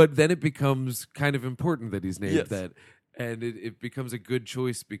 But then it becomes kind of important that he's named Yes. that, and it becomes a good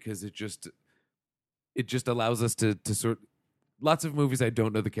choice because it just allows us to sort. Lots of movies I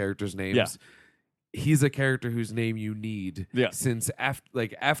don't know the characters' names. Yeah. He's a character whose name you need. Yeah. Since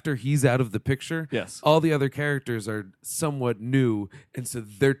after he's out of the picture, Yes. all the other characters are somewhat new, and so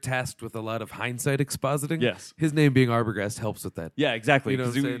they're tasked with a lot of hindsight expositing. Yes. His name being Arbogast helps with that. Yeah, exactly. You know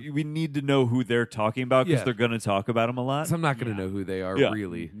what 'Cause I'm we, saying? we need to know who they're talking about because Yeah. they're going to talk about him a lot. So I'm not going to know who they are Yeah.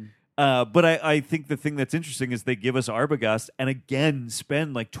 really. But I think the thing that's interesting is they give us Arbogast and again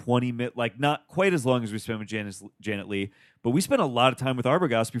spend like 20 minutes, like not quite as long as we spend with Janet Leigh, but we spend a lot of time with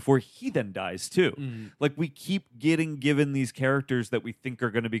Arbogast before he then dies too. Like we keep getting given these characters that we think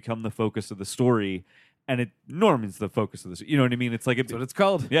are going to become the focus of the story, and Norman's the focus of this. You know what I mean? It's like That's what it's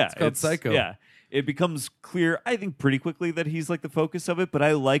called. yeah, It's called Psycho. Yeah. It becomes clear, I think, pretty quickly that he's like the focus of it, but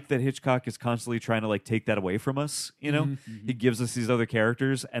I like that Hitchcock is constantly trying to like take that away from us. You know, he gives us these other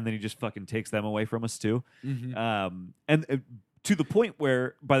characters, and then he just fucking takes them away from us too. And to the point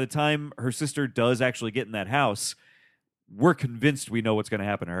where by the time her sister does actually get in that house, we're convinced we know what's going to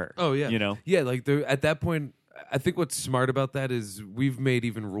happen to her. Oh yeah, you know, yeah. Like at that point, I think what's smart about that is we've made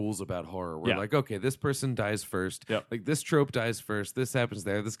even rules about horror. We're Yeah. like, okay, this person dies first. Yep. Like this trope dies first. This happens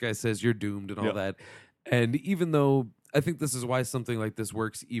there. This guy says you're doomed and all Yep. that. And even though I think this is why something like this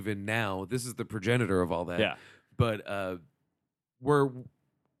works even now, this is the progenitor of all that. Yeah. But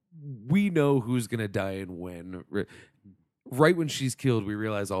we know who's gonna die and when. Right when she's killed, we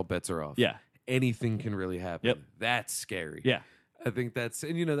realize all bets are off. Yeah. Anything can really happen. Yep. That's scary. Yeah. I think that's,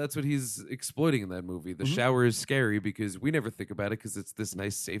 and that's what he's exploiting in that movie. Mm-hmm. The shower is scary because we never think about it because it's this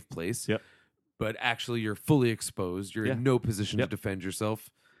nice, safe place. Yep. But actually, you're fully exposed. You're Yeah. in no position Yep. to defend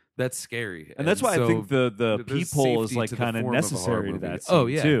yourself. That's scary. And that's why so I think the there's peephole is safety like to the kind of form of a horror necessary to movie. that scene Oh,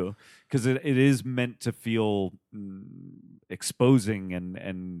 yeah. too, because it is meant to feel exposing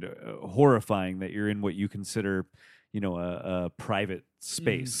and horrifying that you're in what you consider, a private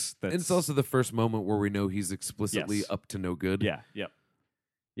space. That's And it's also the first moment where we know he's explicitly Yes. up to no good.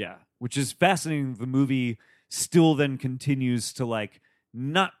 yeah, which is fascinating. The movie still then continues to like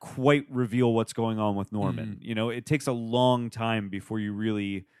not quite reveal what's going on with Norman. It takes a long time before you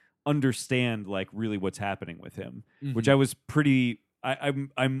really understand like really what's happening with him, which I was pretty.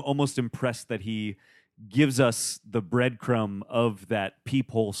 I'm almost impressed that he gives us the breadcrumb of that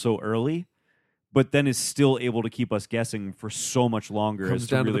peephole so early, but then is still able to keep us guessing for so much longer Comes as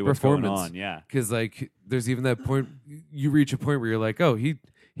to down to really the what's going performance. on. Yeah, Because there's even that point. You reach a point where you're like, oh, he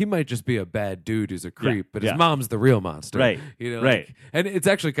might just be a bad dude who's a creep, but his yeah. mom's the real monster, Right, right. and it's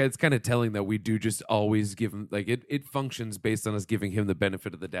actually kind of telling that we do just always give him like it functions based on us giving him the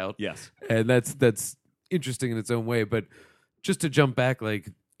benefit of the doubt. yes, And that's interesting in its own way. But just to jump back,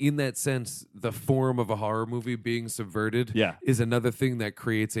 like in that sense, the form of a horror movie being subverted Yeah. is another thing that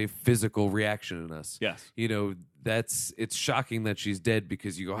creates a physical reaction in us. yes. It's shocking that she's dead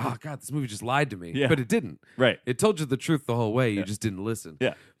because you go, oh God, this movie just lied to me. Yeah. But it didn't. Right. It told you the truth the whole way. You Yeah. just didn't listen.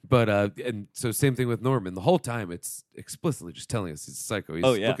 Yeah. But and so same thing with Norman. The whole time it's explicitly just telling us he's a psycho. He's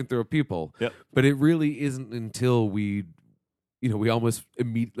Oh, yeah. looking through a peephole. Yep. But it really isn't until we almost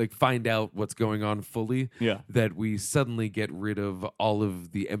immediately find out what's going on fully Yeah. that we suddenly get rid of all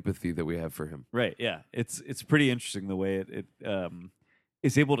of the empathy that we have for him. Right. Yeah. It's pretty interesting the way it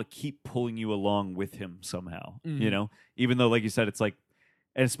is able to keep pulling you along with him somehow. Mhm. Even though, like you said, it's like,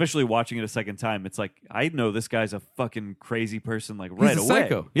 and especially watching it a second time, it's like I know this guy's a fucking crazy person, like right He's a away.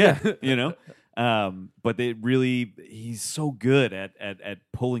 psycho. Yeah. But he's so good at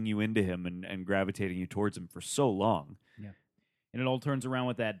pulling you into him and gravitating you towards him for so long. And it all turns around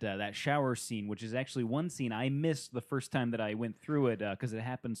with that shower scene, which is actually one scene I missed the first time that I went through it because it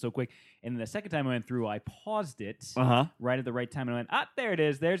happened so quick. And the second time I went through, I paused it right at the right time and I went, there it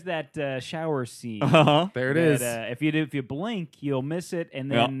is. There's that shower scene. There it That, is. if you blink, you'll miss it, and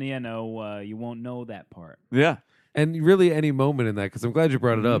then you won't know that part. Yeah. And really any moment in that, because I'm glad you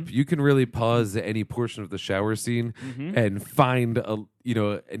brought it up, you can really pause any portion of the shower scene and find an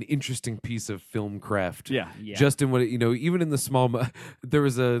interesting piece of film craft. Yeah. Just in what even in the small. There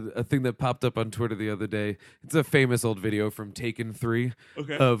was a thing that popped up on Twitter the other day. It's a famous old video from Taken 3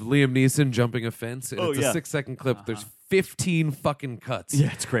 of Liam Neeson jumping a fence. And it's a 6-second clip. There's 15 fucking cuts.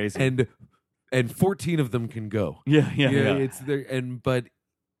 Yeah, it's crazy. And 14 of them can go. Yeah. It's there, but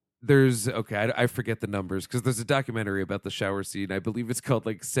there's I forget the numbers because there's a documentary about the shower scene. I believe it's called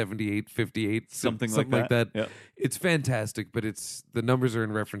like 78-58, something like that. Yep. It's fantastic, but the numbers are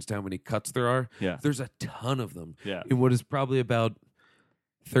in reference to how many cuts there are. Yeah. There's a ton of them. Yeah. In what is probably about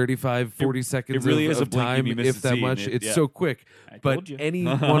 35, 40 seconds it really of, is a of blink time, if you miss if a that scene. much. It's Yeah. so quick. I But told you. any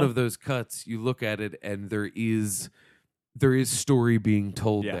one of those cuts, you look at it and there is story being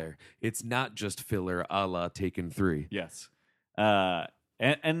told Yeah. there. It's not just filler a la Taken 3. Yes.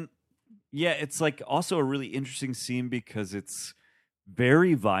 And yeah, it's like also a really interesting scene because it's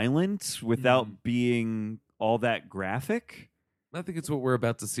very violent without being all that graphic. I think it's what we're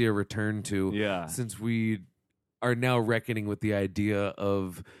about to see a return to. Yeah. Since we are now reckoning with the idea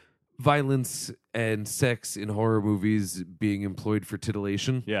of violence and sex in horror movies being employed for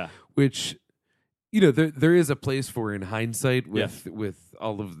titillation, Yeah. which there is a place for in hindsight with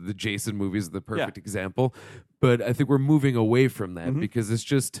all of the Jason movies, the perfect example. But I think we're moving away from that because it's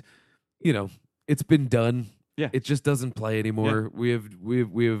just it's been done. Yeah. It just doesn't play anymore. We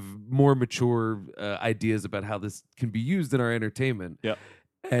have more mature ideas about how this can be used in our entertainment. Yeah.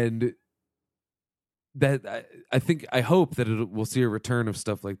 And that I hope that we'll see a return of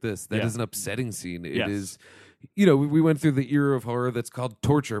stuff like this. That is an upsetting scene. It Yes. is. We went through the era of horror that's called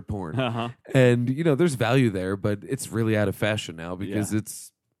torture porn, and there's value there, but it's really out of fashion now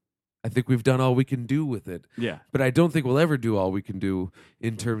because I think we've done all we can do with it. Yeah. But I don't think we'll ever do all we can do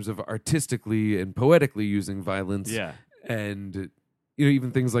in terms of artistically and poetically using violence. Yeah. And even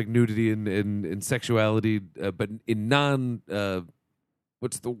things like nudity and sexuality, but in non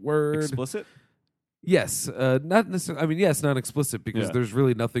what's the word? Explicit? Yes, not necessarily. I mean, yes, not explicit because Yeah. there's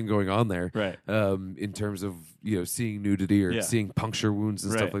really nothing going on there, Right. in terms of seeing nudity or Yeah. seeing puncture wounds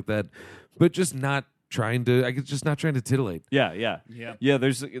and Right. stuff like that, but just not trying to. I guess just not trying to titillate. Yeah. Yeah.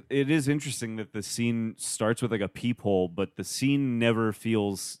 It is interesting that the scene starts with like a peephole, but the scene never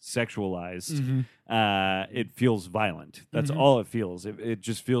feels sexualized. It feels violent. That's all it feels. It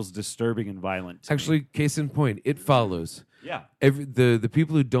just feels disturbing and violent. to me. Actually, case in point, It Follows. yeah. The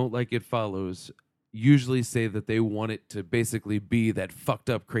people who don't like It Follows usually say that they want it to basically be that fucked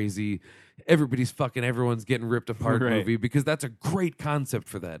up, crazy, everyone's getting ripped apart Right. movie because that's a great concept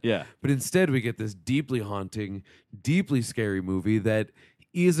for that. Yeah. But instead, we get this deeply haunting, deeply scary movie that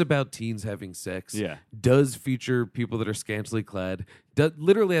is about teens having sex. Yeah. Does feature people that are scantily clad.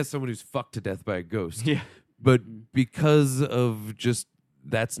 Literally has someone who's fucked to death by a ghost. Yeah. But because of just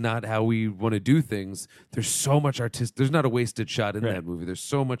that's not how we want to do things, there's so much there's not a wasted shot in Right. that movie. There's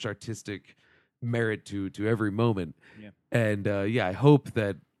so much artistic merit to every moment. Yeah. And I hope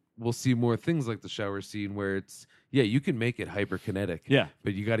that we'll see more things like the shower scene where it's you can make it hyperkinetic. Yeah.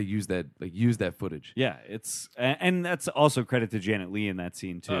 But you got to use that footage. Yeah, and that's also credit to Janet Leigh in that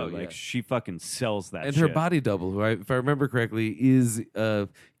scene too. Oh, like yeah. she fucking sells that. And shit. her body double, who if I remember correctly, is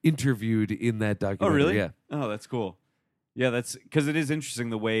interviewed in that Oh, documentary. really? Yeah. Oh, that's cool. Yeah, that's because it is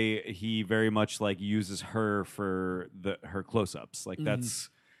interesting the way he very much like uses her for her close-ups. Like that's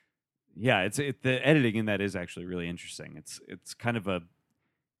the editing in that is actually really interesting. It's kind of a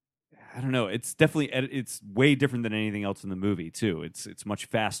I don't know. It's definitely it's way different than anything else in the movie too. It's much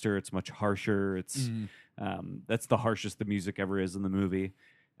faster. It's much harsher. It's that's the harshest the music ever is in the movie.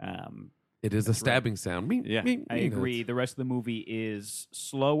 It is a stabbing sound. Yeah, I agree. The rest of the movie is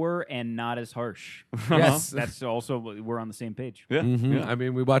slower and not as harsh. Yes. That's also we're on the same page. Yeah, Mhm. yeah. I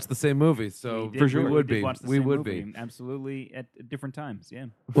mean, we watched the same movie, so We did- for sure we would did be. watch the We same would movie, be. absolutely at different times. Yeah,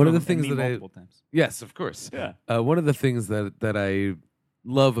 One of the I things mean that multiple times. yes, of course. Yeah. One of the things that I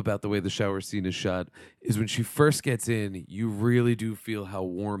love about the way the shower scene is shot is when she first gets in, you really do feel how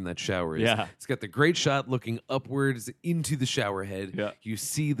warm that shower is. Yeah. It's got the great shot looking upwards into the shower head. Yeah. You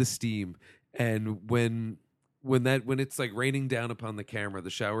see the steam, and when it's like raining down upon the camera,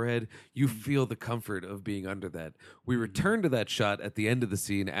 the shower head, you feel the comfort of being under that. We return to that shot at the end of the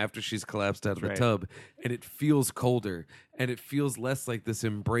scene after she's collapsed out of the Right. tub, and it feels colder, and it feels less like this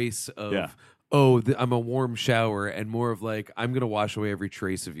embrace of Yeah. I'm a warm shower, and more of like I'm gonna wash away every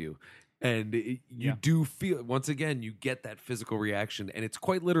trace of you. And you do feel, once again, you get that physical reaction, and it's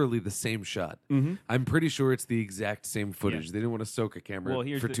quite literally the same shot. I'm pretty sure it's the exact same footage. They didn't want to soak a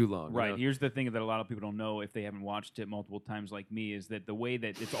camera for too long. Right. Here's the thing that a lot of people don't know if they haven't watched it multiple times like me is that the way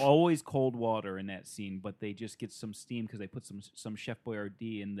that it's always cold water in that scene, but they just get some steam because they put some Chef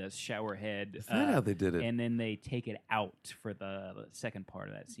Boyardee in the shower head. Is that how they did it? And then they take it out for the second part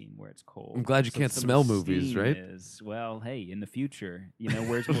of that scene where it's cold. I'm glad you can't some smell of the movies, steam right? Well, hey, in the future,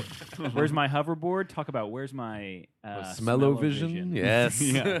 where's my hoverboard? Talk about where's my smell-o-vision? Yes.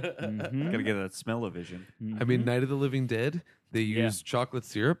 Gotta get that smell-o-vision. I mean, Night of the Living Dead, they used chocolate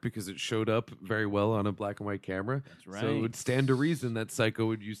syrup because it showed up very well on a black and white camera. That's right. So it would stand to reason that Psycho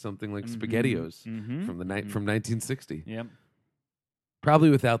would use something like SpaghettiOs from 1960. Yep.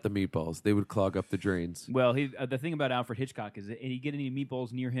 Probably without the meatballs. They would clog up the drains. Well, the thing about Alfred Hitchcock is that you get any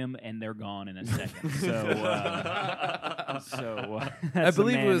meatballs near him, and they're gone in a second. I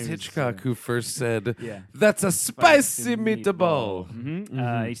believe it was Hitchcock who first said, Yeah. "That's a spicy meatball."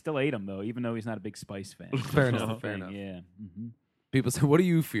 He still ate them, though, even though he's not a big spice fan. Fair enough. That's the Fair thing, enough. Yeah. People said, "What do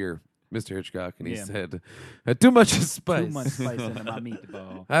you fear, Mr. Hitchcock?" And he said, "Too much spice. Too much spice in my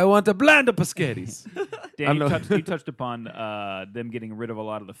meatball." I want a blend of paschettis." Dan, you touched upon them getting rid of a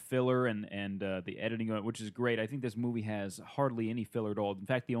lot of the filler and the editing, which is great. I think this movie has hardly any filler at all. In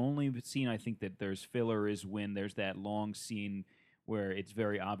fact, the only scene I think that there's filler is when there's that long scene where it's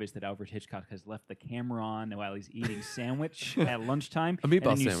very obvious that Alfred Hitchcock has left the camera on while he's eating sandwich at lunchtime. A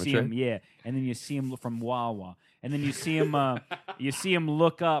meatball sandwich, right? Yeah, and then you see him from Wawa, and then you see him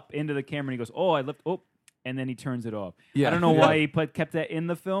look up into the camera, and he goes, "Oh, I left." Oh, and then he turns it off. Yeah. I don't know why he kept that in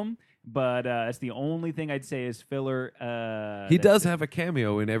the film. But that's the only thing I'd say is filler. He does have a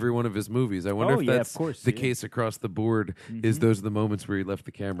cameo in every one of his movies. I wonder if that's of course, the case across the board. Is those are the moments where he left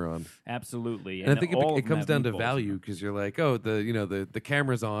the camera on? Absolutely, And I think all it of them comes have down to meatballs. value because you're like, oh, the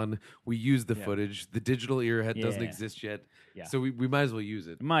camera's on. We use the footage. The digital ear head doesn't Yeah. exist yet, Yeah. so we might as well use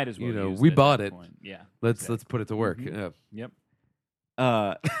it. Might as well. You know, use we it at bought that it. point. Yeah. Let's put it to work. Yeah. Yep.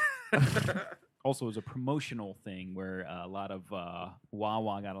 Uh, Also, it was a promotional thing where a lot of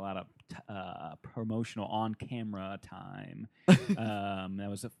Wawa got a lot of promotional on-camera time. That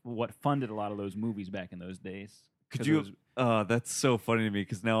was what funded a lot of those movies back in those days. Could you? That's so funny to me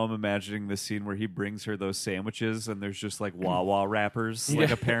because now I'm imagining the scene where he brings her those sandwiches and there's just like Wawa wrappers,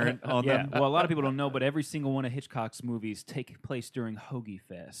 like apparent on Yeah, them. well, a lot of people don't know, but every single one of Hitchcock's movies take place during Hoagie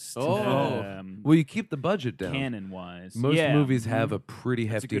Fest. Oh. Well, you keep the budget down. Canon-wise. Most Yeah. movies have a pretty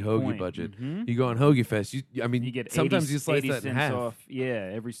That's a hefty good hoagie point. budget. Mhm. You go on Hoagie Fest. You get sometimes 80, you slice 80 that in cents half. off. Yeah,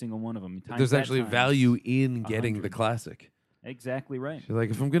 every single one of them. Times There's that actually times value in getting the 100. classic. Exactly right. You're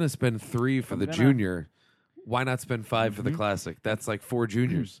like, if I'm gonna spend 3 for the gonna- junior, why not spend 5 for the classic? That's like 4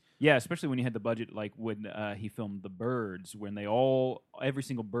 juniors. Yeah, especially when you had the budget like when he filmed The Birds, when every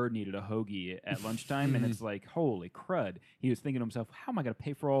single bird needed a hoagie at lunchtime, and it's like, holy crud. He was thinking to himself, how am I going to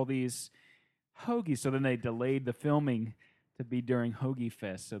pay for all these hoagies? So then they delayed the filming to be during Hoagie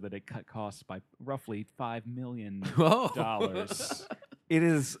Fest so that it cut costs by roughly $5 million. Oh. It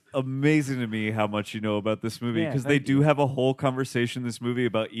is amazing to me how much you know about this movie Yeah, because they thank do you. have a whole conversation in this movie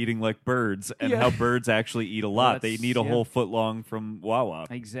about eating like birds and how birds actually eat a lot. They that's- need a yeah. whole foot long from Wawa.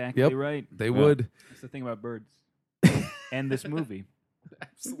 Exactly Yep. right. They would. That's the thing about birds. And this movie.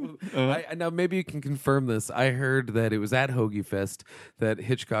 Absolutely. Now maybe you can confirm this. I heard that it was at Hoagie Fest that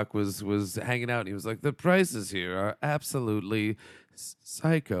Hitchcock was hanging out and he was like, the prices here are absolutely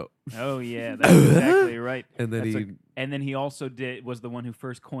psycho. Oh yeah, that's exactly right. And then and then he also was the one who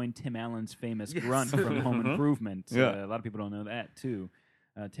first coined Tim Allen's famous grunt from Home Improvement. Yeah. A lot of people don't know that too.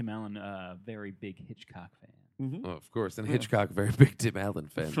 Tim Allen, very big Hitchcock fan. Oh, of course. And Hitchcock, very big Tim Allen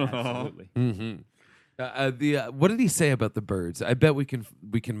fan. Absolutely. What did he say about the birds? I bet we can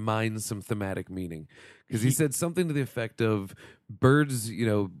mine some thematic meaning because he said something to the effect of birds. You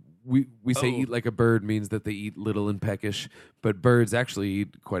know, we say eat like a bird means that they eat little and peckish, but birds actually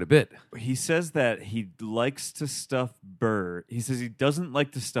eat quite a bit. He says that he likes to stuff He says he doesn't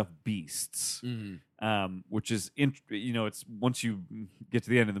like to stuff beasts, which is it's once you get to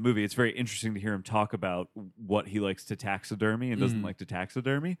the end of the movie, it's very interesting to hear him talk about what he likes to taxidermy and doesn't like to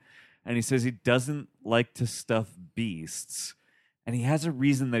taxidermy. And he says he doesn't like to stuff beasts, and he has a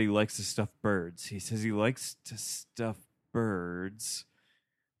reason that he likes to stuff birds. He says he likes to stuff birds.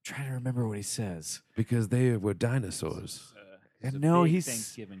 I'm trying to remember what he says. Because they were dinosaurs. He's a No, big he's-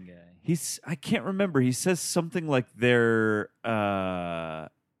 Thanksgiving guy. I can't remember. He says something like they're I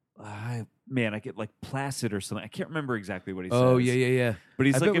get like placid or something. I can't remember exactly what he says. Oh yeah. But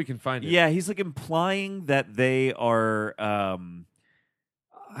he's I like bet we can find it. Yeah, he's like implying that they are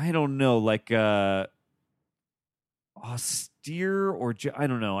I don't know, like austere or I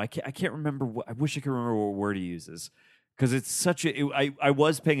don't know. I can't remember. I wish I could remember what word he uses because it's such a. I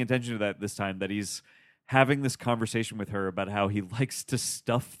was paying attention to that this time that he's having this conversation with her about how he likes to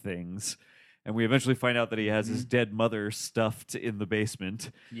stuff things, and we eventually find out that he has his dead mother stuffed in the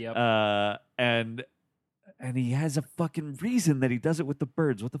basement. Yep. And he has a fucking reason that he does it with the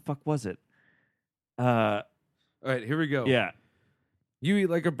birds. What the fuck was it? All right, here we go. Yeah. You eat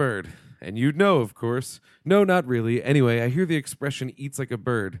like a bird. And you'd know, of course. No, not really. Anyway, I hear the expression eats like a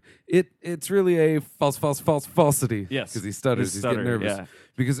bird. It's really a falsity. Yes. Because he stutters. He's getting nervous. Yeah.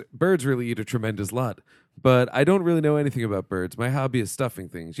 Because birds really eat a tremendous lot. But I don't really know anything about birds. My hobby is stuffing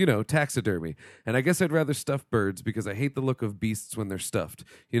things. Taxidermy. And I guess I'd rather stuff birds because I hate the look of beasts when they're stuffed.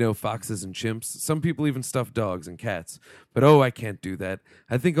 Foxes and chimps. Some people even stuff dogs and cats. But I can't do that.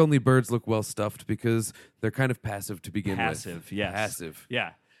 I think only birds look well stuffed because they're kind of passive to begin with. Passive, yes. Passive.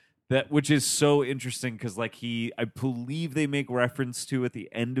 Yeah. Which is so interesting because, I believe they make reference to at the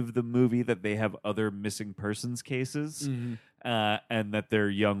end of the movie that they have other missing persons cases, and that they're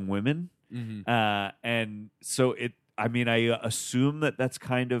young women, and so I assume that that's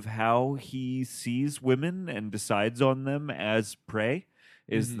kind of how he sees women and decides on them as prey.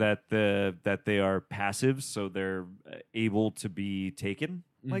 Is that they are passive, so they're able to be taken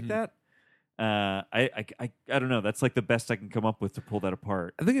like that. I don't know. That's like the best I can come up with to pull that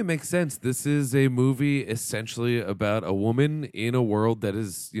apart. I think it makes sense. This is a movie essentially about a woman in a world that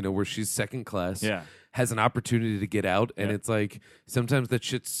is, where she's second class. Yeah. Has an opportunity to get out, and Yeah. it's like sometimes that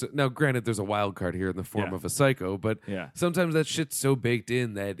shit's now. Granted, there's a wild card here in the form Yeah. of a psycho, but Yeah. sometimes that shit's so baked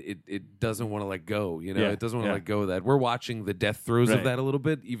in that it doesn't want to let go. Yeah. It doesn't want to Yeah. let go of that. We're watching the death throes Right. of that a little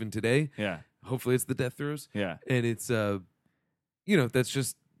bit even today. Yeah. Hopefully, it's the death throes. Yeah. And it's that's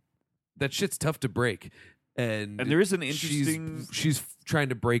just that shit's tough to break. And there is an interesting. she's trying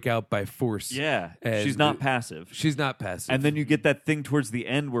to break out by force. Yeah. And She's not passive. She's not passive. And then you get that thing towards the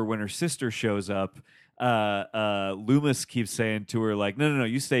end where when her sister shows up, Loomis keeps saying to her like, "No,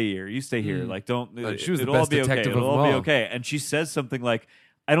 you stay here. You stay here. Like, don't. She was the it'll all best be okay. detective It'll of all be them all." okay." And she says something like,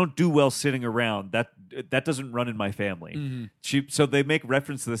 "I don't do well sitting around. That doesn't run in my family." So they make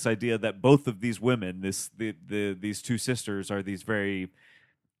reference to this idea that both of these women, these two sisters, are these very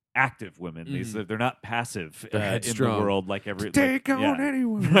active women. They're not passive in the headstrong. world like every Take like, on yeah.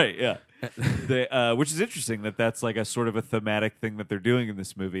 anyone. Right, yeah. Which is interesting that's like a sort of a thematic thing that they're doing in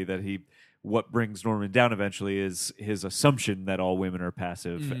this movie, that what brings Norman down eventually is his assumption that all women are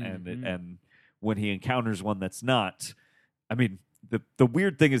passive, and when he encounters one that's not, I mean, the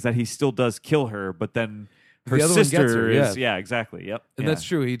weird thing is that he still does kill her, but then her The other one sister gets her, is yeah. exactly, yep. And yeah. that's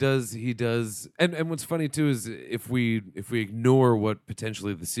true. He does. And what's funny too is if we ignore what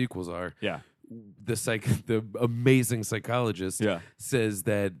potentially the sequels are, Yeah. the amazing psychologist Yeah. says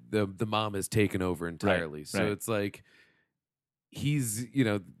that the mom has taken over entirely. So right. it's like he's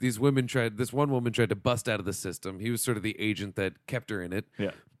this one woman tried to bust out of the system. He was sort of the agent that kept her in it.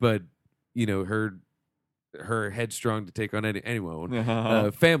 Yeah. But her headstrong to take on anyone.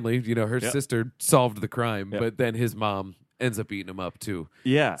 Uh-huh. Family, her Yep. sister solved the crime, Yep. but then his mom ends up eating him up too.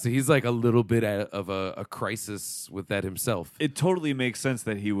 Yeah. So he's like a little bit of a crisis with that himself. It totally makes sense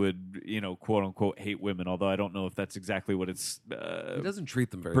that he would, quote unquote, hate women. Although I don't know if that's exactly what it's He doesn't treat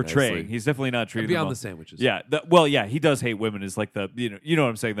them very portraying. nicely. He's definitely not treating them Beyond well. the sandwiches. Yeah. He does hate women. Is like you know what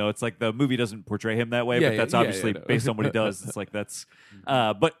I'm saying though. It's like the movie doesn't portray him that way, Yeah, but that's yeah, obviously no. based on what he does. It's like that's,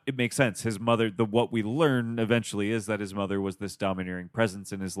 but it makes sense. His mother. What we learn eventually is that his mother was this domineering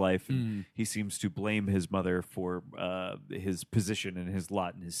presence in his life, and he seems to blame his mother for his position and his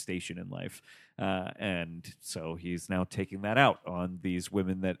lot and his station in life, and so he's now taking that out on these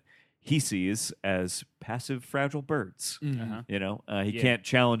women that he sees as passive, fragile birds. Uh-huh. He Yeah. can't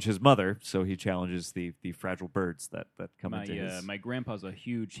challenge his mother, so he challenges the fragile birds that come into his. My grandpa's a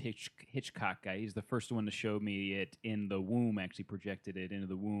huge Hitchcock guy. He's the first one to show me it in the womb. Actually, projected it into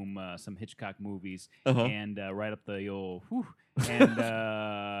the womb. Some Hitchcock movies, Uh-huh. and right up the old. Whew.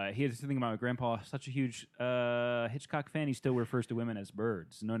 And he had this thing about my grandpa. Such a huge Hitchcock fan. He still refers to women as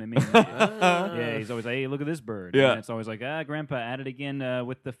birds. You know what I mean? Yeah, he's always like, "Hey, look at this bird." Yeah. And it's always like, Grandpa, at it again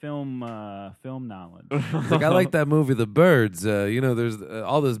with the film knowledge. It's like, I like that movie, The Birds. There's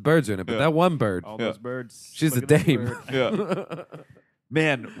all those birds are in it, but that one bird, All those birds. she's a look at this dame. bird. Yeah.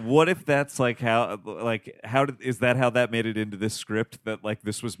 Man, what if that's like how is that how that made it into this script, that like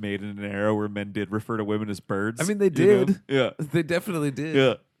this was made in an era where men did refer to women as birds? I mean, they you know? did. Yeah. They definitely did.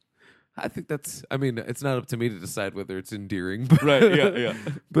 Yeah. I think it's not up to me to decide whether it's endearing. But Right, yeah, yeah.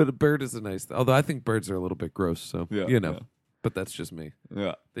 But a bird is a nice. Although I think birds are a little bit gross. So Yeah. you know. but that's just me.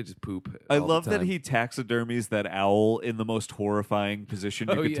 Yeah. They just poop. I all the love that time. he taxidermies that owl in the most horrifying position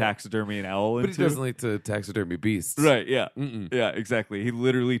you Oh, could yeah. taxidermy an owl But into. he doesn't like to taxidermy beasts. Right, yeah. Mm-mm. Yeah, exactly. He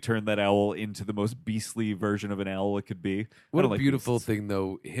literally turned that owl into the most beastly version of an owl it could be. I What a don't like beautiful beasts. thing,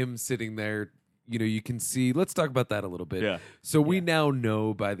 though. Him sitting there, you can see. Let's talk about that a little bit. Yeah. So we now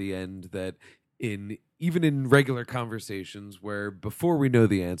know by the end that even in regular conversations where before we know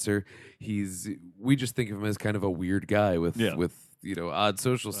the answer, we just think of him as kind of a weird guy with Yeah. odd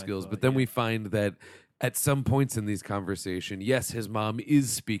social What I skills. thought, But then yeah. we find that at some points in these conversations, yes, his mom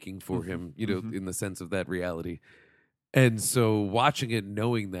is speaking for him, in the sense of that reality. And so watching it,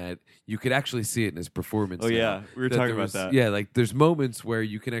 knowing that, you could actually see it in his performance. Oh, now. yeah. We were That talking there about was- that. Yeah, like there's moments where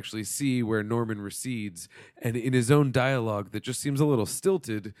you can actually see where Norman recedes, and in his own dialogue that just seems a little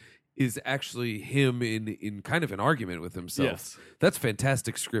stilted is actually him in kind of an argument with himself. Yes. That's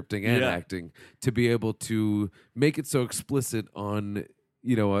fantastic scripting and Yeah. acting to be able to make it so explicit on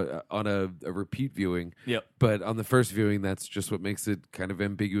on a repeat viewing. Yep. But on the first viewing, that's just what makes it kind of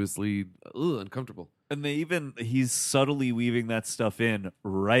ambiguously uncomfortable. And he's subtly weaving that stuff in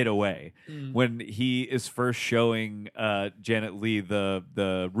right away. When he is first showing Janet Leigh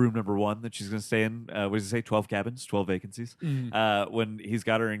the room number 1 that she's going to stay in. What does he say? 12 cabins, 12 vacancies. When he's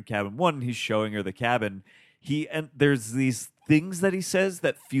got her in cabin 1, he's showing her the cabin. And there's these things that he says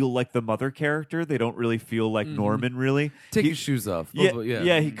that feel like the mother character. They don't really feel like Norman, really. Take He- your shoes off.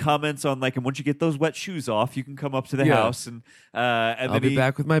 Yeah, he comments on and once you get those wet shoes off, you can come up to the Yeah. house and I'll then be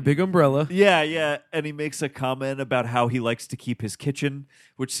back with my big umbrella. Yeah, and he makes a comment about how he likes to keep his kitchen,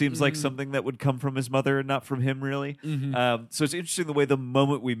 which seems like something that would come from his mother and not from him, really. So it's interesting the way the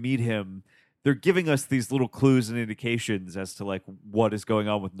moment we meet him, they're giving us these little clues and indications as to what is going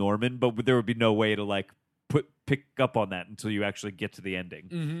on with Norman, but there would be no way to pick up on that until you actually get to the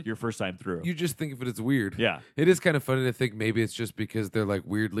ending, your first time through. You just think of it as weird. Yeah. It is kind of funny to think maybe it's just because they're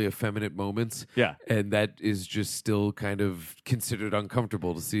weirdly effeminate moments. Yeah. And that is just still kind of considered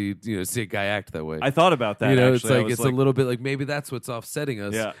uncomfortable to see a guy act that way. I thought about that. It's actually. I like was it's a little bit maybe that's what's offsetting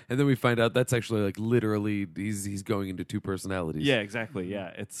us. Yeah. And then we find out that's actually literally he's going into two personalities. Yeah, exactly.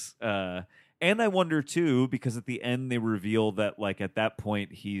 Yeah, it's and I wonder too because at the end they reveal that at that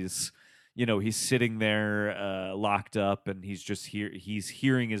point he's sitting there locked up and he's just he's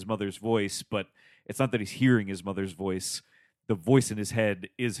hearing his mother's voice, but it's not that he's hearing his mother's voice. The voice in his head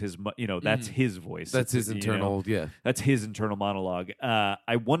is his that's his voice. That's his internal that's his internal monologue.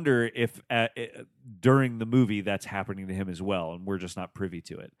 I wonder if during the movie that's happening to him as well, and we're just not privy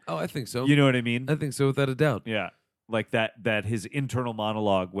to it. Oh, I think so. You know what I mean? I think so without a doubt. Yeah, that his internal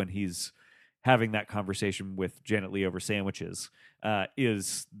monologue when he's having that conversation with Janet Leigh over sandwiches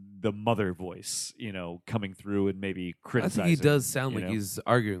is the mother voice, coming through and maybe I criticizing. think he does sound like know? he's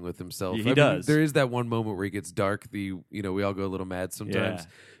arguing with himself. He I mean, does. there is that one moment where he gets dark. We all go a little mad sometimes Yeah.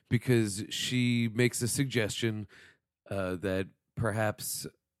 because she makes a suggestion that perhaps.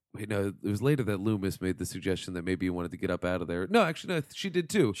 It was later that Loomis made the suggestion that maybe he wanted to get up out of there. No, actually, no, she did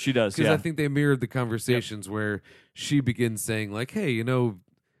too. She does, Because yeah. I think they mirrored the conversations where she begins saying hey,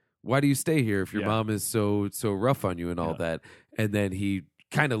 why do you stay here if your Yeah. mom is so rough on you and all Yeah. that? And then he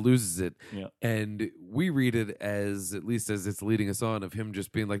kind of loses it. Yeah. And we read it as, at least as it's leading us on, of him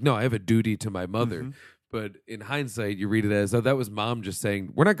just being no, I have a duty to my mother. Mhm. But in hindsight, you read it as, that was mom just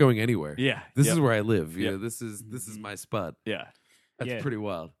saying, we're not going anywhere. Yeah, This yep. is where I live. Yep. This is my spot. Yeah. That's Yeah. pretty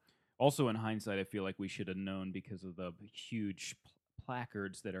wild. Also, in hindsight, I feel like we should have known because of the huge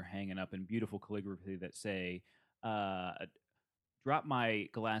placards that are hanging up in beautiful calligraphy that say, drop my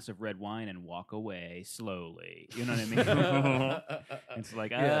glass of red wine and walk away slowly. You know what I mean? It's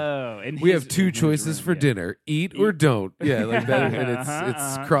Yeah. oh. And We his- have two in his choices room, for yeah. dinner: eat or don't. Yeah, like that, and Uh-huh.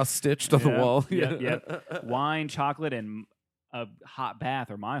 it's cross stitched on the Yeah, wall. yep, Yeah. yep. Wine, chocolate, and a hot bath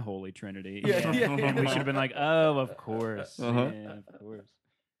are my holy trinity. Yeah, yeah. We should have been oh, of course. Uh-huh. Yeah, of course.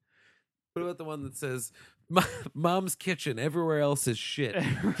 What about the one that says, "Mom's kitchen, everywhere else is shit"?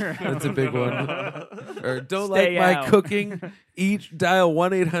 That's a big one. Or don't Stay like my out. cooking. Dial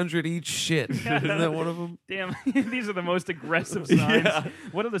 1-800 eat shit. Isn't that one of them? Damn, these are the most aggressive signs. Yeah.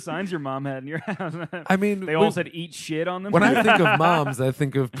 What are the signs your mom had in your house? I mean, they all said "eat shit" on them. when I think of moms, I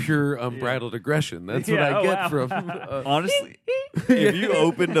think of pure unbridled aggression. That's what Yeah, I oh, get wow. from. Honestly, if you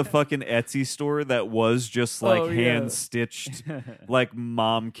opened a fucking Etsy store that was just Oh, yeah. hand stitched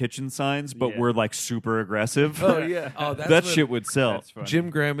mom kitchen signs, but Yeah. were super aggressive, Oh yeah, oh that's that what- shit would sell. That's funny. Jim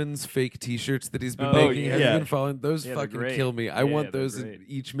Grammon's fake T-shirts that he's been Oh, making. Have yeah. you been following those? Yeah, they're fucking great. kill me. I Yeah, want they're those great.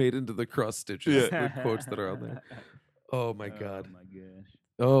 each made into the cross stitches. The quotes that are on there. Oh my god. Oh my gosh.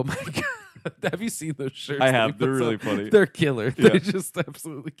 Oh my god. Have you seen those shirts? I that have. he They're puts really on? funny. They're killer. Yeah. They're just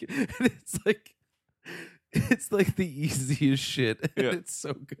absolutely. And it's It's like the easiest shit. And Yeah. it's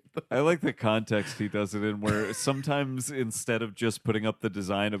so good. I like the context he does it in, where sometimes instead of just putting up the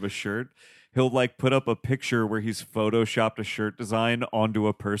design of a shirt, he'll like put up a picture where he's photoshopped a shirt design onto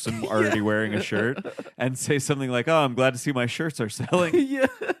a person already wearing a shirt and say something like, "Oh, I'm glad to see my shirts are selling." Yeah.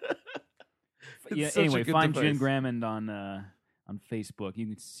 Yeah. It's such a Anyway, good find Jim device. Grammond on Facebook. You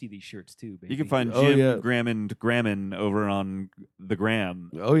can see these shirts too. Baby. You can find Oh, Jim yeah. Grammond over on the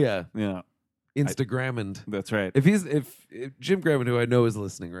gram. Oh yeah. Yeah, Instagrammond. that's right. If Jim Grammond, who I know is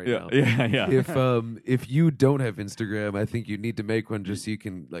listening right now, yeah. if you don't have Instagram, I think you need to make one just so you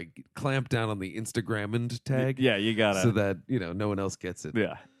can like clamp down on the Instagrammond tag. Yeah, you gotta. So that no one else gets it.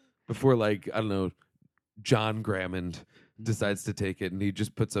 Yeah. Before like I don't know, John Grammond decides to take it and he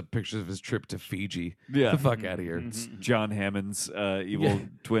just puts up pictures of his trip to Fiji. Yeah. The fuck out of here. It's John Hammond's evil Yeah.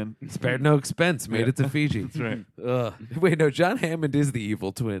 twin. Spared no expense. Made it to Fiji. That's right. Wait, no, John Hammond is the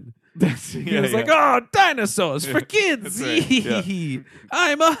evil twin. That's, He was like, "Oh, dinosaurs for kids. That's right,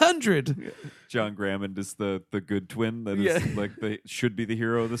 I'm 100." John Grammond is the good twin that is Yeah. like should be the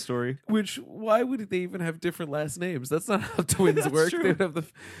hero of the story. Which why would they even have different last names? That's not how twins work. true. They would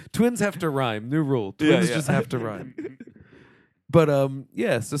have twins have to rhyme. New rule. Twins Yeah. just have to rhyme. But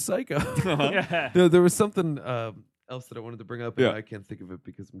so Psycho. Yeah. No, there was something else that I wanted to bring up, and Yeah. I can't think of it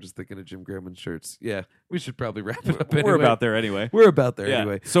because I'm just thinking of Jim Grammond shirts. Yeah, we should probably wrap it up. We're anyway. about there anyway. We're about there Yeah.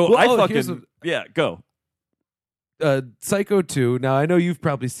 anyway. So Well, I here's fucking go. Psycho 2. Now I know you've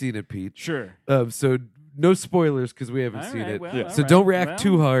probably seen it, Pete. Sure. So no spoilers because we haven't All seen right, it. well, Yeah. all So right, don't react well,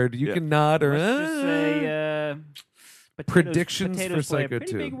 too hard. You Yeah. can nod or Let's just say Predictions potatoes for play Psycho a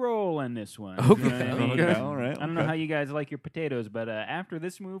pretty 2. big role in this one. Okay, You know what I mean? okay. All right. I don't know how you guys like your potatoes, but after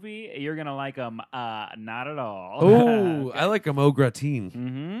this movie, you're gonna like them. Not at all. Oh, I like them au gratin.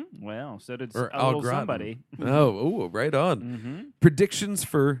 Mm-hmm. Well, so did Or a au little gratin. somebody. Oh, right on. Mm-hmm. Predictions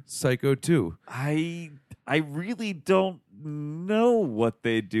for Psycho 2. I really don't know what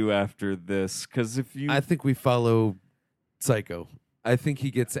they do after this, because if you I think we follow Psycho. I think he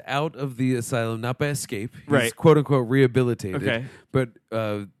gets out of the asylum not by escape. He's Right. quote unquote rehabilitated. Okay. But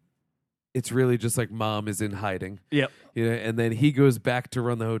it's really just like mom is in hiding. Yep. And then he goes back to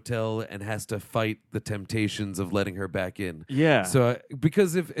run the hotel and has to fight the temptations of letting her back in. Yeah. So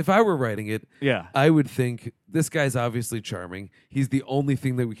because if I were writing it, yeah. I would think this guy's obviously charming. He's the only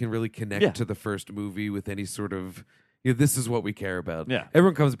thing that we can really connect Yeah. to the first movie with any sort of, this is what we care about. Yeah.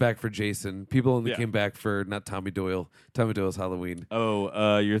 Everyone comes back for Jason. People only Yeah. came back for not Tommy Doyle. Tommy Doyle's Halloween.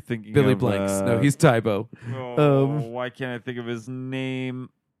 Oh, you're thinking Billy of, Blanks. No, he's Tybo. why can't I think of his name?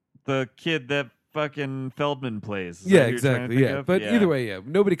 The kid that fucking Feldman plays. Is Yeah, that who you're trying to exactly. think Yeah. of? But Yeah. either way,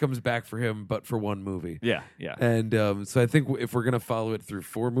 nobody comes back for him but for one movie. Yeah, yeah. And so I think if we're gonna follow it through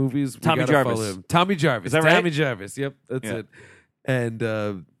 4 movies, we Tommy gotta Jarvis. follow him. Tommy Jarvis. Is that right? Tommy Jarvis. Yep, that's Yeah. it. And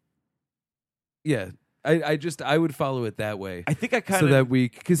I would follow it that way. I think I kind So of that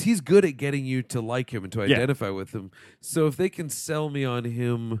because he's good at getting you to like him and to Yeah. identify with him. So if they can sell me on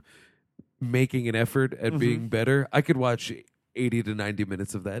him making an effort at being better, I could watch 80 to 90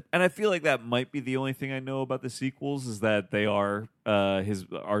 minutes of that. and I feel like that might be the only thing I know about the sequels is that they are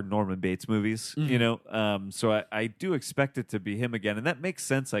Norman Bates movies, you know. So I do expect it to be him again, and that makes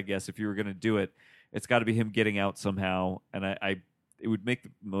sense, I guess. If you were going to do it, it's got to be him getting out somehow, and it would make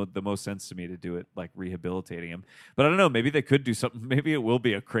the most sense to me to do it like rehabilitating him. But I don't know. Maybe they could do something. Maybe it will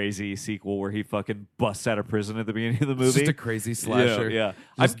be a crazy sequel where he fucking busts out of prison at the beginning of the movie. It's just a crazy slasher. Yeah.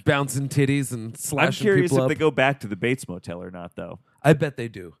 Just bouncing titties and I'm slashing curious people if up. they go back to the Bates Motel or not, though. I bet they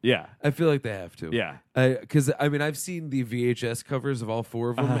do. Yeah. I feel like they have to. Yeah. Because I've seen the VHS covers of all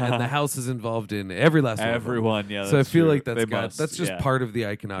 4 of them, and the house is involved in every last one. of them. Everyone, yeah. So I that's feel true. like They that's must, just yeah. part of the Yeah,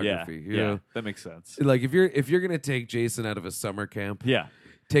 iconography. you yeah, know? that makes sense. Like if you're gonna take Jason out of a summer camp, Yeah,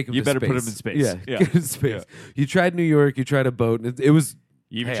 take him. You to better space. put him in space. Yeah, Yeah. get him in space. You tried New York, you tried a boat, and it was.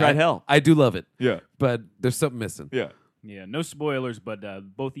 you even hey, tried I- hell. I do love it, Yeah, but there's something missing. yeah. Yeah, no spoilers, but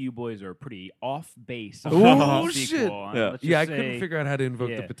both of you boys are pretty off base. on Oh, the shit. sequel. Yeah. Let's Yeah, I just couldn't say- figure out how to invoke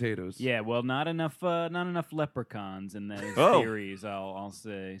the yeah. potatoes. Yeah, well, not enough leprechauns in those Oh. theories. I'll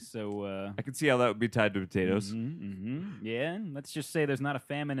say so. I can see how that would be tied to potatoes. Yeah, and let's just say there's not a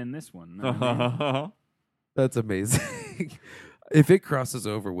famine in this one. Know what I mean? That's amazing. If it crosses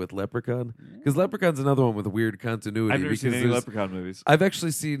over with Leprechaun, because Leprechaun's another one with weird continuity. I've never seen because any there's- Leprechaun movies. I've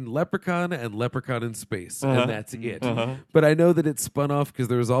actually seen Leprechaun and Leprechaun in Space, Uh-huh. and that's it. Uh-huh. But I know that it spun off because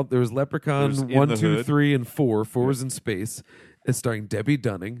there was Leprechaun There's In 1, the 2, Hood. 3, and 4. 4 was in space. It's starring Debbie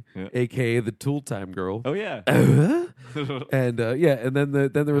Dunning, Yeah. aka the Tool Time Girl. Oh yeah. And and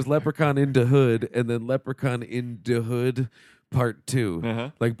then there was Leprechaun into Hood, and then Leprechaun into Hood Part 2. Uh-huh.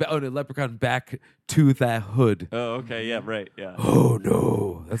 Like Leprechaun Back to that hood. Oh, okay. Yeah, right. Yeah. Oh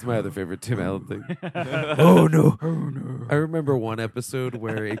no, that's my other favorite Tim Allen thing. Oh no, I remember one episode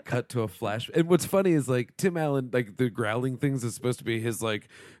where it cut to a flash, and what's funny is like Tim Allen, like the growling things is supposed to be his like,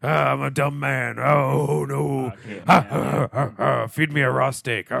 I'm a dumb man. Oh no, feed me a raw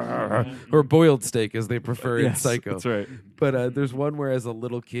steak or boiled steak as they prefer in Yes, Psycho. that's right. But there's one where as a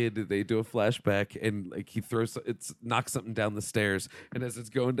little kid they do a flashback and like he knocks something down the stairs, and as it's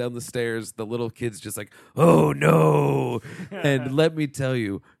going down the stairs, the little kid's just like, oh no, and let me tell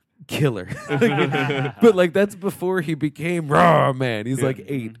you, killer. But like that's before he became raw man. He's like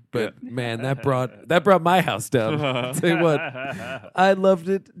 8, but man, that brought my house down. I'll tell you what, I loved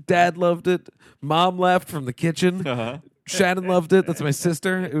it. Dad loved it. Mom laughed from the kitchen. Shannon loved it. That's my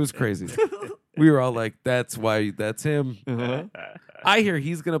sister. It was crazy. We were all like, that's him. I hear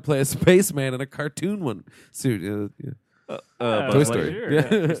he's going to play a spaceman in a cartoon one soon. Toy Story. Sure. Yeah.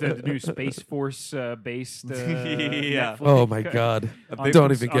 Is that the new Space Force based? Yeah. Netflix? Oh my God! On Don't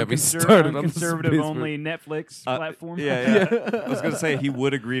cons- even get me conser- started on on the conservative space only Netflix platform. Yeah. I was going to say he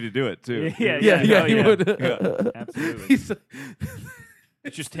would agree to do it too. Yeah, he would. Absolutely. He's-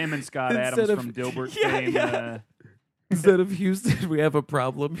 It's just him and Scott Instead Adams of- from Dilbert fame. Instead of Houston, we have a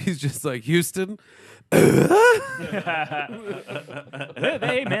problem. He's just like, Houston. Hey,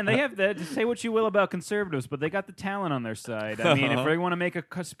 man, they have to say what you will about conservatives, but they got the talent on their side. I mean, if they want to make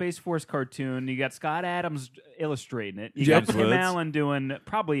a Space Force cartoon, you got Scott Adams illustrating it. You got James Tim Woods. Allen doing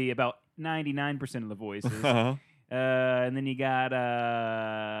probably about 99% of the voices. And then you got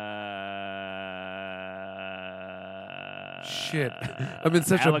Shit. I'm in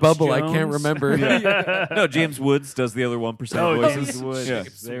such a Alex bubble, I Jones. can't remember. No, James Woods does the other 1% Oh, voices. James Woods. Yeah.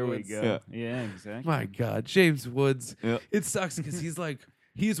 There we Woods. go. Yeah, exactly. My God, James Woods. Yeah. It sucks because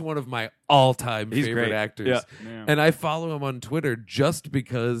he's one of my all-time He's favorite great. actors. Yeah. Yeah. And I follow him on Twitter just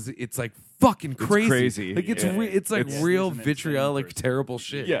because it's like fucking crazy. crazy. Like it's Yeah. it's like It's- real He's an insane vitriolic, person. terrible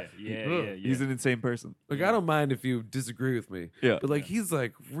shit. Yeah. Yeah. He's an insane person. Like I don't mind if you disagree with me. Yeah. But like he's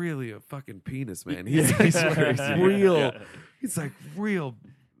like really a fucking penis, man. Yeah, He's he's like crazy. real. Yeah. He's like real.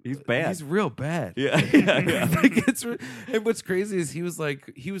 He's bad. He's real bad. yeah. Like, and what's crazy is he was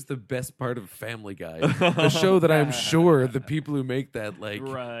the best part of Family Guy, a show that I'm sure the people who make that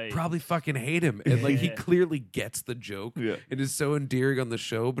Right. probably fucking hate him, and like he Yeah. clearly gets the joke Yeah. and is so endearing on the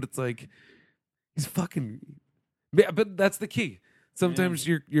show, but it's like he's fucking. Yeah, but that's the key. Sometimes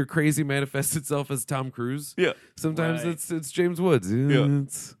your crazy manifests itself as Tom Cruise. Yeah. Sometimes Right. it's James Woods. Yeah.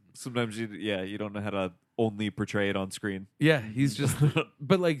 It's- Sometimes you don't know how to only portray it on screen. Yeah, he's just,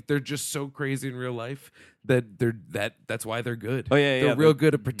 but like they're just so crazy in real life that that's why they're good. Oh, yeah, they're yeah, real they're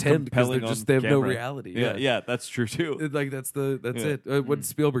good at pretend because compelling on they have no camera. reality. Yeah, that's true too. Like that's Yeah. it. What did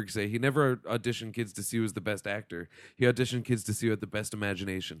Spielberg say? He never auditioned kids to see who was the best actor. He auditioned kids to see who had the best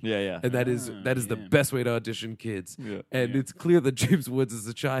imagination. Yeah. And that is the yeah. best way to audition kids. Yeah. And it's clear that James Woods is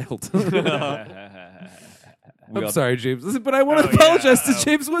a child. We I'm all- sorry, James, but I want to Oh, yeah. apologize to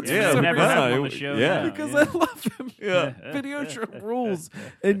James Woods Yeah, for some never fine. reason. had him on the show. Yeah. now, Because yeah. I love him. Yeah. Video show rules,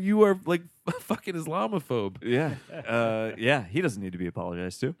 and you are like fucking Islamophobe. Yeah. He doesn't need to be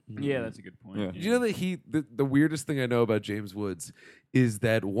apologized to. Yeah, that's a good point. Yeah. Do you know that the weirdest thing I know about James Woods is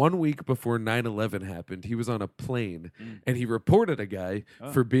that 1 week before 9/11 happened, he was on a plane and he reported a guy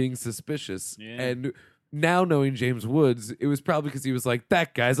for being suspicious. Yeah. And now knowing James Woods, it was probably because he was like,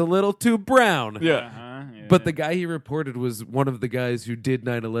 that guy's a little too brown. Uh-huh, yeah. But the guy he reported was one of the guys who did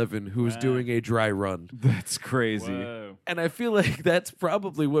 9/11 who was doing a dry run. That's crazy. Whoa. And I feel like that's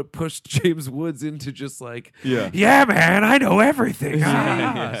probably what pushed James Woods into just like, Yeah. man, I know everything.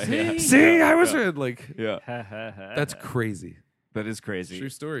 Yeah, See, yeah. see, I was like, Yeah. that's crazy. That is crazy. True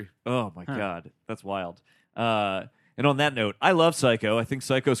story. Oh my god, that's wild. And on that note, I love Psycho. I think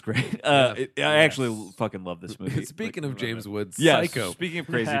Psycho's great. I actually fucking love this movie. Speaking of James Woods, yeah, Psycho. Speaking of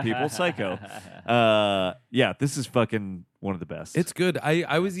crazy people, Psycho. Yeah, this is fucking one of the best. It's good.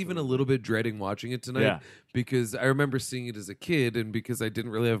 I was even a little bit dreading watching it tonight Yeah. because I remember seeing it as a kid and because I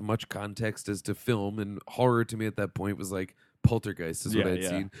didn't really have much context as to film, and horror to me at that point was like Poltergeist is what Yeah, I'd yeah.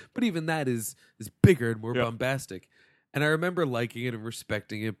 seen. But even that is bigger and more Yep. bombastic. And I remember liking it and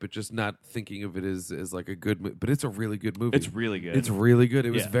respecting it, but just not thinking of it as like a good movie. But it's a really good movie. It's really good. It's really good.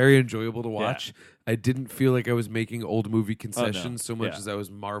 It was Yeah. very enjoyable to watch. I didn't feel like I was making old movie concessions so much Yeah. as I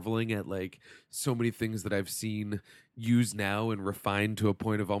was marveling at like so many things that I've seen used now and refined to a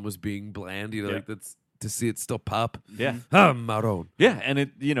point of almost being bland. You know, Yeah. like that's to see it still pop. yeah. Maroon. Yeah, and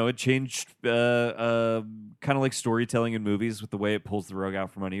it changed kind of like storytelling in movies with the way it pulls the rug out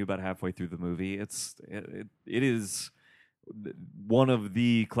from under you about halfway through the movie. It is one of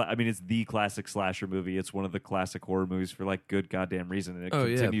the I mean, it's the classic slasher movie. It's one of the classic horror movies for like good goddamn reason, and it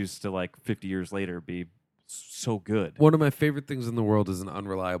continues to like 50 years later be so good. One of my favorite things in the world is an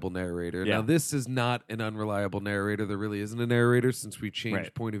unreliable narrator. Yeah. Now, this is not an unreliable narrator. There really isn't a narrator since we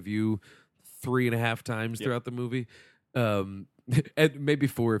changed point of view 3.5 times throughout the movie. And maybe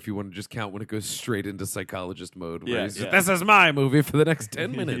 4 if you want to just count when it goes straight into psychologist mode. Where he's just, this is my movie for the next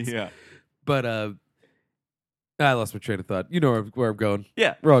 10 minutes. Yeah. But I lost my train of thought. You know where I'm going.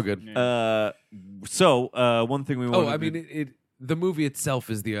 Yeah. We're all good. So one thing we want. I mean, the movie itself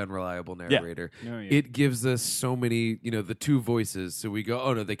is the unreliable narrator. Oh, yeah. It gives us so many, the two voices. So we go,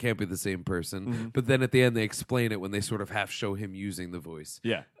 oh no, they can't be the same person. But then at the end, they explain it when they sort of half show him using the voice.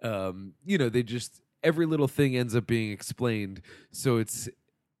 Yeah. They just every little thing ends up being explained. So it's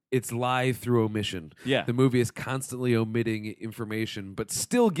lie through omission. Yeah. The movie is constantly omitting information, but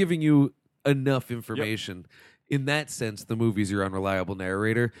still giving you enough information. In that sense, the movie's your unreliable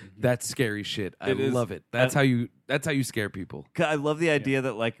narrator. That's scary shit. I love it. That's how you scare people. I love the idea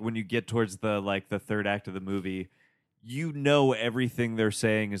that like when you get towards the third act of the movie, everything they're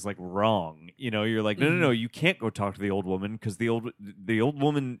saying is like wrong. You're like, no, you can't go talk to the old woman because the old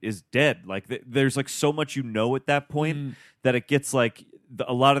woman is dead. Like there's like so much at that point that it gets like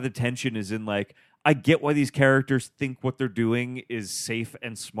a lot of the tension is in like, I get why these characters think what they're doing is safe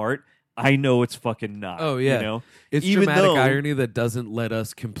and smart. I know it's fucking not. Oh yeah, it's Even dramatic irony that doesn't let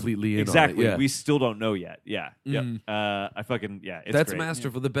us completely in exactly. on it. Yeah. We still don't know yet. Yeah, I fucking it's that's great.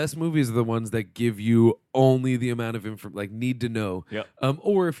 masterful. The best movies are the ones that give you only the amount of info, like need to know. Yep.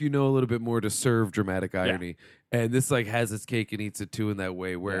 Or if you know a little bit more to serve dramatic irony. And this like has its cake and eats it too in that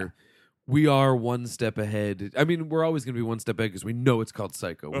way where. We are one step ahead. I mean, we're always going to be one step ahead because we know it's called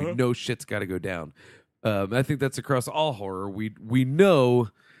Psycho. We know shit's got to go down. I think that's across all horror. We know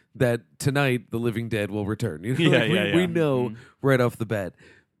that tonight the living dead will return. We know right off the bat.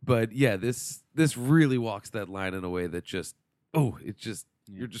 But yeah, this really walks that line in a way that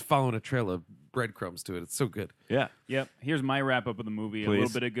you're just following a trail of breadcrumbs to it. It's so good. Yeah. Yep. Here's my wrap up of the movie. Please. A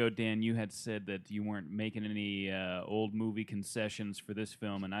little bit ago, Dan, you had said that you weren't making any old movie concessions for this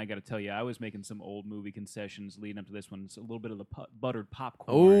film, and I got to tell you, I was making some old movie concessions leading up to this one. It's a little bit of the buttered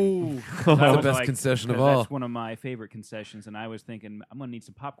popcorn. That's I the was best like, concession of 'cause all. That's one of my favorite concessions, and I was thinking I'm gonna need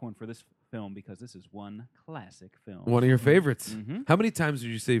some popcorn for this film because this is one classic film. One of your favorites. Mhm. How many times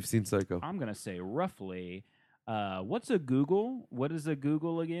would you say you've seen Psycho? I'm gonna say roughly. What's a Google? What is a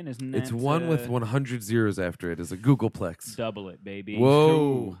Google again? Isn't It's that, one with 100 zeros after it. Is a Googleplex. double it, baby?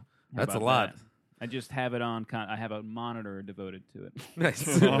 Whoa, How that's a about lot. that? I just have it on. I have a monitor devoted to it.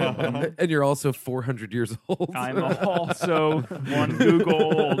 Nice. And you're also 400 years old. I'm also one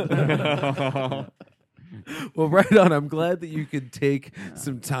Google old. Well, right on. I'm glad that you could take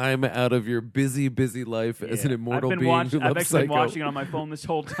some time out of your busy life as an immortal being who I've loves actually Psycho. been watching it on my phone this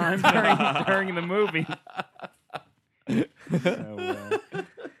whole time during the movie. Right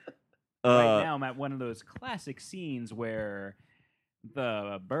now, I'm at one of those classic scenes where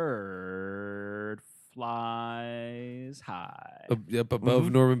the bird flies high. Up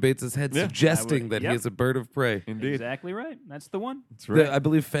above Norman Bates' head, Yeah. suggesting that he Yep. is a bird of prey. Indeed. Exactly right. That's the one. That's right. I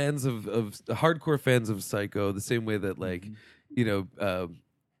believe fans of hardcore fans of Psycho, the same way that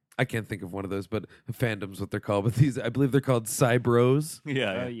I can't think of one of those, but fandoms what they're called. But these, I believe they're called Cybros.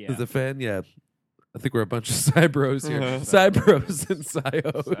 Yeah. Yeah. As a fan, yeah. I think we're a bunch of Cybros here. Cybros and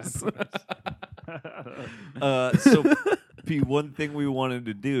Psyos. So, P, one thing we wanted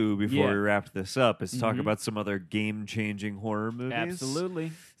to do before Yeah. we wrapped this up is talk about some other game-changing horror movies.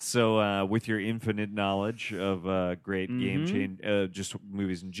 Absolutely. So, with your infinite knowledge of great just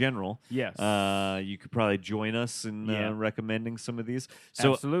movies in general, Yes. you could probably join us in Yeah. recommending some of these.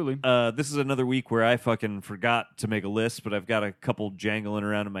 So, Absolutely. this is another week where I fucking forgot to make a list, but I've got a couple jangling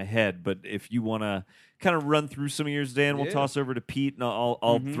around in my head. But if you want to kind of run through some of yours, Dan, we'll Yeah. toss over to Pete, and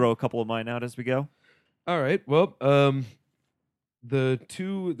I'll throw a couple of mine out as we go. All right. Well, the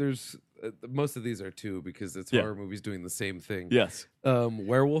two, there's most of these are two because it's Yeah. horror movies doing the same thing. Yes.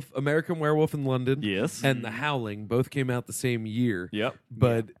 American Werewolf in London. Yes. And The Howling both came out the same year. Yep.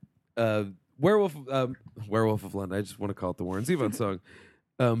 But Werewolf of London, I just want to call it the Warren Zevon song.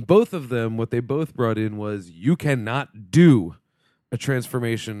 Both of them, what they both brought in was you cannot do a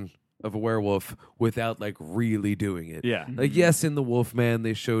transformation of a werewolf without like really doing it. Yeah. Like yes, in The Wolfman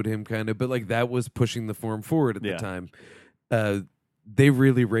they showed him kind of, but like that was pushing the form forward at Yeah. the time. They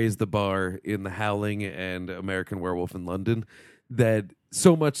really raised the bar in The Howling and American Werewolf in London. That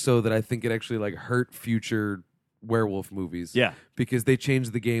so much so that I think it actually like hurt future werewolf movies. Yeah. Because they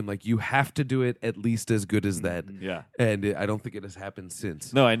changed the game. Like, you have to do it at least as good as that. Yeah. And I don't think it has happened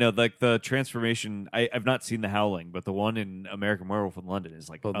since. No, I know. Like the transformation, I've not seen The Howling, but the one in American Werewolf in London is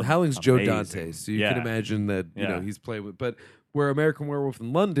like Well, The Howling's Joe amazing. Dante, so you Yeah. can imagine that you know Yeah. he's playing with. But where American Werewolf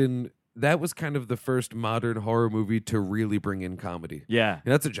in London, that was kind of the first modern horror movie to really bring in comedy. Yeah.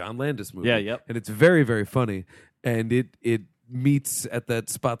 And that's a John Landis movie. Yeah, yep. And it's very, very funny. And it meets at that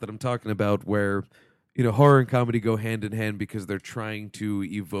spot that I'm talking about where, you know, horror and comedy go hand in hand because they're trying to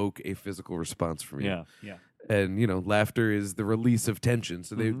evoke a physical response from you. Yeah. Yeah. And, you know, laughter is the release of tension.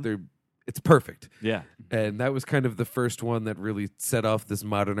 So Mm-hmm. they're it's perfect. Yeah. And that was kind of the first one that really set off this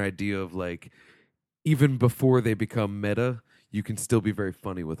modern idea of like, even before they become meta, you can still be very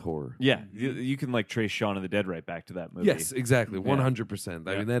funny with horror. Yeah. You can like trace Shaun of the Dead right back to that movie. Yes, exactly. Yeah. 100%.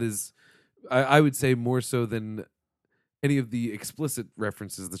 I Yeah. mean, that is, I would say more so than any of the explicit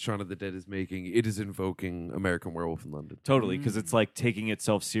references that Shaun of the Dead is making, it is invoking American Werewolf in London. Totally, because it's like taking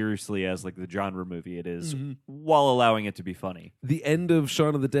itself seriously as like the genre movie it is, Mm-hmm. while allowing it to be funny. The end of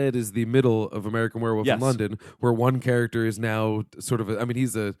Shaun of the Dead is the middle of American Werewolf in Yes. London, where one character is now sort of I mean,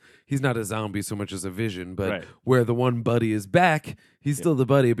 he's not a zombie so much as a vision, but Right. where the one buddy is back, he's still the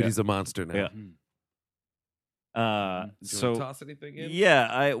buddy, but Yeah. he's a monster now. Yeah. Do you So wanna toss anything in? yeah,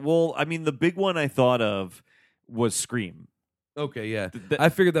 I mean the big one I thought of was Scream. Okay, yeah. Th- I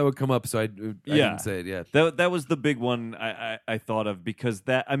figured that would come up, so I Yeah. didn't say it. Yeah. That was the big one I thought of because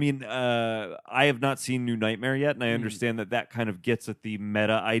that I mean I have not seen New Nightmare yet, and I understand that kind of gets at the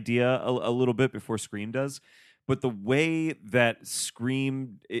meta idea a little bit before Scream does. But the way that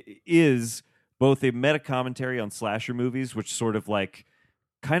Scream is both a meta commentary on slasher movies, which sort of like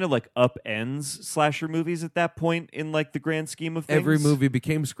kind of like upends slasher movies at that point in like the grand scheme of things. Every movie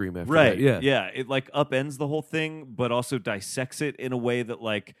became Scream after Right. that. Yeah. It like upends the whole thing, but also dissects it in a way that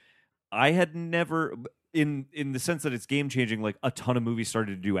like I had never in the sense that it's game changing, like a ton of movies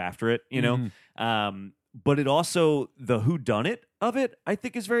started to do after it, you know? Mm-hmm. But it also the whodunit of it, I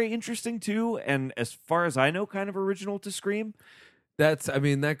think, is very interesting too. And as far as I know, kind of original to Scream.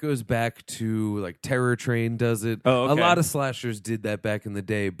 That goes back to like Terror Train does it. Oh, okay. A lot of slashers did that back in the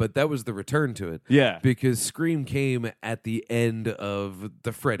day, but that was the return to it. Yeah. Because Scream came at the end of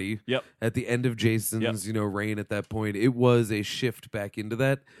the Freddy. Yep. At the end of Jason's, reign at that point. It was a shift back into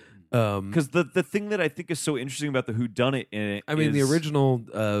that. Because the thing that I think is so interesting about the whodunit in it, I mean, is-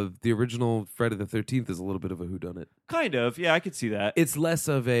 the original Friday the 13th is a little bit of a whodunit. kind of, yeah, I could see that. It's less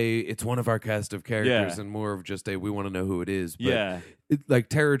of it's one of our cast of characters Yeah. and more of just we want to know who it is. But Yeah. like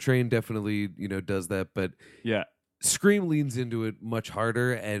Terror Train definitely, does that, but Yeah. Scream leans into it much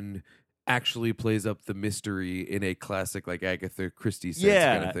harder and actually plays up the mystery in a classic like Agatha Christie sense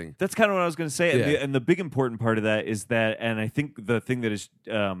kind of thing. That's kind of what I was going to say. Yeah. And the big important part of that is that, and I think the thing that is,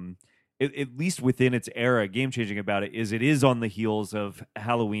 at least within its era, game changing about it is on the heels of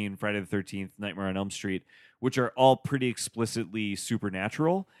Halloween, Friday the 13th, Nightmare on Elm Street, which are all pretty explicitly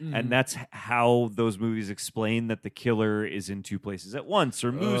supernatural. And that's how those movies explain that the killer is in two places at once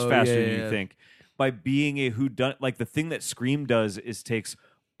or moves Oh, faster yeah, than you yeah. think. By being a whodunit, like the thing that Scream does is takes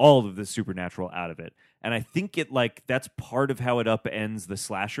all of the supernatural out of it. And I think that's part of how it upends the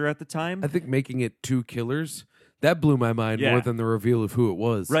slasher at the time. I think making it two killers that blew my mind Yeah. more than the reveal of who it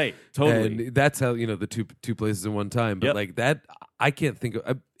was. Right, totally. And that's how the two places in one time. But Yep. like that, I can't think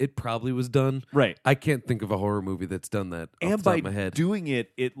of. It probably was done. Right. I can't think of a horror movie that's done that. Off And the top by of my head, doing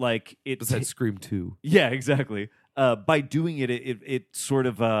it besides Scream 2. yeah, exactly. By doing it sort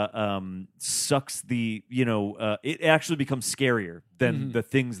of sucks the it actually becomes scarier than the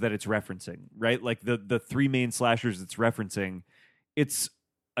things that it's referencing, right? Like the three main slashers it's referencing, it's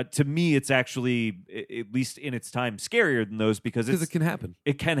to me it's actually at least in its time scarier than those because Because it can happen.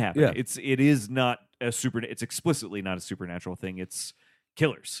 it can happen. Yeah. It is not a it's explicitly not a supernatural thing. It's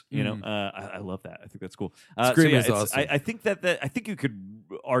killers. I love that. I think that's cool. Scream is it's- awesome. I think that I think you could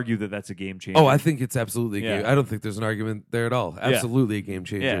argue that that's a game changer. Oh, I think it's absolutely a game. Yeah. I don't think there's an argument there at all. Absolutely a game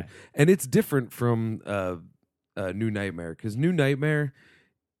changer. Yeah. And it's different from New Nightmare because New Nightmare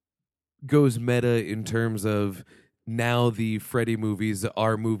goes meta in terms of now the Freddy movies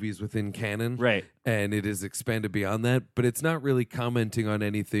are movies within canon. Right. And it is expanded beyond that, but it's not really commenting on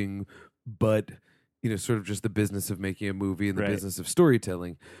anything but sort of just the business of making a movie and the Right. business of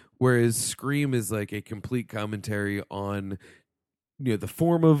storytelling. Whereas Scream is like a complete commentary on the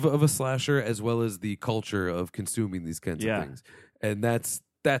form of a slasher as well as the culture of consuming these kinds Yeah. of things. And that's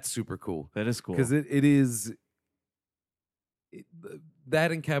super cool. That is cool. Because it is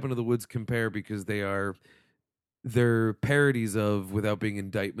that and Cabin of the Woods compare because they're parodies of without being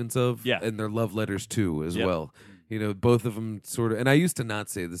indictments of, Yeah. and they're love letters too as Yep. well. You know, both of them sort of, and I used to not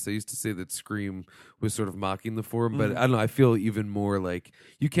say this. I used to say that Scream was sort of mocking the form, but I don't know. I feel even more like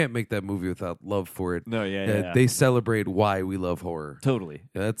you can't make that movie without love for it. No, yeah. They celebrate why we love horror. Totally.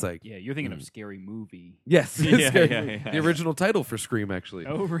 Yeah, that's like, Yeah, you're thinking of Scary Movie. yes, Yeah, Scary yeah, Movie. yeah. The original title for Scream, actually.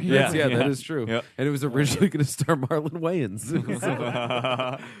 Oh, really? Yes, Yeah, that yeah. is true. Yep. And it was originally going to star Marlon Wayans.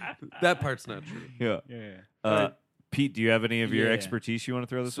 That part's not true. Yeah. Yeah. Pete, do you have any of your Yeah. expertise you want to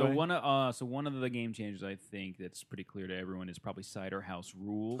throw this So way? one of the game changers I think that's pretty clear to everyone is probably Cider House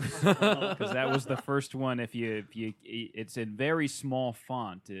Rules, because that was the first one. If you it's in very small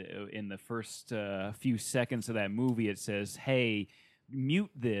font in the first few seconds of that movie. It says, "Hey,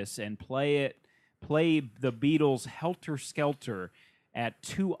 mute this and play the Beatles' Helter Skelter at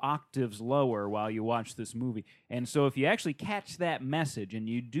 2 octaves lower while you watch this movie." And so if you actually catch that message and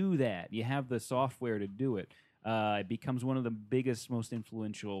you do that, you have the software to do it. It becomes one of the biggest, most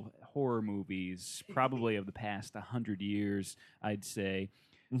influential horror movies, probably of the past 100 years, I'd say.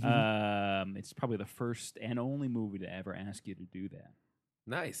 It's probably the first and only movie to ever ask you to do that.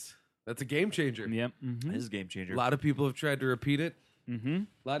 Nice. That's a game changer. Yep. This is a game changer. A lot of people have tried to repeat it. Mm-hmm.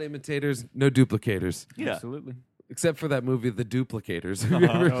 A lot of imitators, no duplicators. Yeah. Absolutely. Except for that movie, The Duplicators. Have you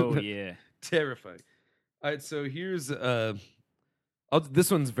ever- Oh, yeah. Terrifying. All right, so here's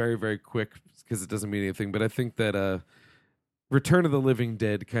this one's very, very quick because it doesn't mean anything, but I think that Return of the Living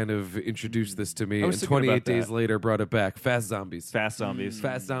Dead kind of introduced this to me, I and was thinking 28 about Days that. Later brought it back. Fast Zombies. Fast Zombies.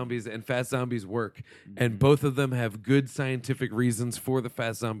 Fast Zombies and Fast Zombies work, and both of them have good scientific reasons for the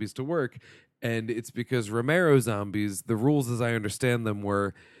Fast Zombies to work, and it's because Romero zombies, the rules as I understand them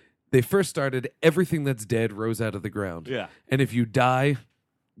were, they first started, everything that's dead rose out of the ground. Yeah. And if you die,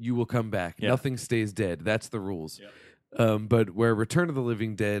 you will come back. Yeah. Nothing stays dead. That's the rules. But where Return of the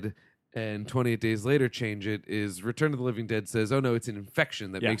Living Dead and 28 Days Later change it is Return of the Living Dead says, oh no, it's an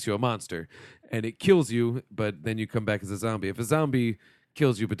infection that Yeah. makes you a monster. And it kills you, but then you come back as a zombie. If a zombie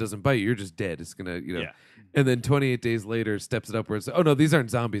kills you but doesn't bite you, you're just dead. It's going to, Yeah. And then 28 Days Later steps it up where it's, oh no, these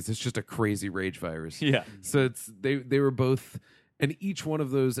aren't zombies. It's just a crazy rage virus. Yeah. So they were both, and each one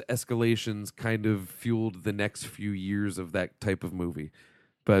of those escalations kind of fueled the next few years of that type of movie.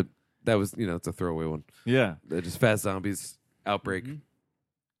 But that was, it's a throwaway one. Yeah. Just Fast Zombies, Outbreak.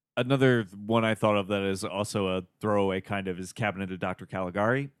 Another one I thought of that is also a throwaway kind of is Cabinet of Dr.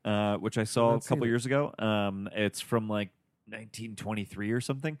 Caligari, which I saw a haven't seen couple it. years ago. It's from like 1923 or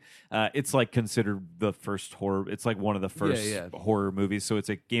something. It's like considered the first horror. It's like one of the first Yeah. horror movies. So it's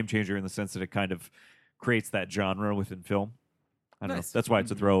a game changer in the sense that it kind of creates that genre within film. I don't Nice. know. That's why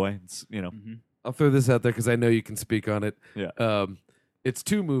it's a throwaway. It's, I'll throw this out there because I know you can speak on it. Yeah. It's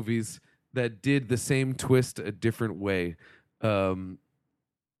two movies that did the same twist a different way.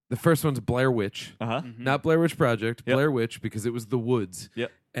 The first one's Blair Witch. Uh-huh. Not Blair Witch Project, Yep. Blair Witch, because it was the woods.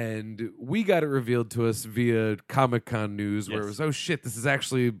 Yep. And we got it revealed to us via Comic-Con news where it Yes. was, oh shit, this is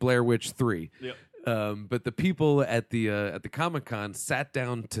actually Blair Witch 3. Yep. But the people at the Comic-Con sat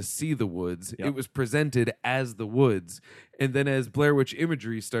down to see the woods. Yep. It was presented as the woods. And then as Blair Witch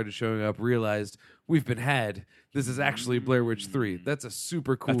imagery started showing up, realized we've been had. This is actually Blair Witch 3. That's a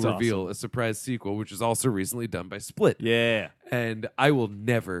super cool That's reveal, awesome. a surprise sequel, which was also recently done by Split. Yeah. And I will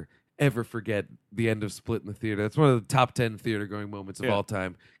never, ever forget the end of Split in the theater. That's one of the top 10 theater going moments of Yeah. all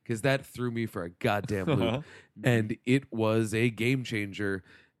time because that threw me for a goddamn loop. Uh-huh. And it was a game changer.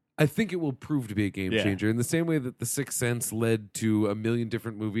 I think it will prove to be a game Yeah. changer in the same way that The Sixth Sense led to a million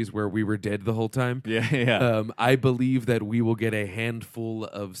different movies where we were dead the whole time. Yeah. I believe that we will get a handful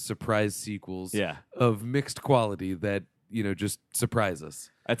of surprise sequels Yeah. of mixed quality that, just surprise us.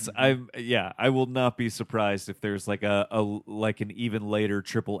 I will not be surprised if there's like like an even later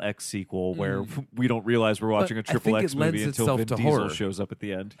Triple X sequel where we don't realize we're watching a But I Triple think X it lends movie until itself Vin to Diesel horror. shows up at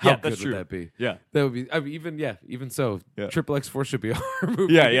the end. How Yeah, good that's would true. that be? Yeah. That would be, even so, Yeah. Triple X4 should be a horror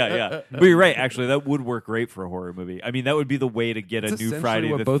movie. Yeah. But you're right. Actually, that would work great for a horror movie. I mean, that would be the way to get It's a new essentially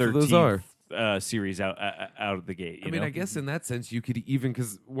Friday what the both of those 13th series out of the gate. I mean, I guess in that sense, you could even,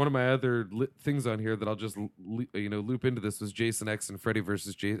 because one of my other things on here that I'll just loop into this was Jason X and Freddy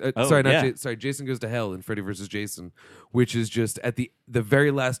versus Jason. Oh, sorry, not yeah. sorry, Jason Goes to Hell and Freddy versus Jason, which is just at the very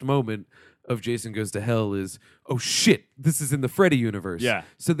last moment of Jason Goes to Hell is, oh shit, this is in the Freddy universe. Yeah.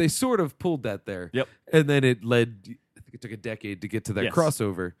 So they sort of pulled that there. Yep. And then it led, I think it took a decade to get to that Yes.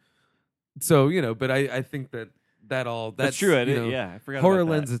 crossover. So, but I think that's That's true. I forgot horror about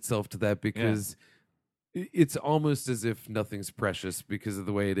that. lends itself to that because it's almost as if nothing's precious because of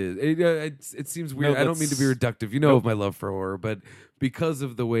the way it is. It seems weird. I don't mean to be reductive. Of my love for horror, but because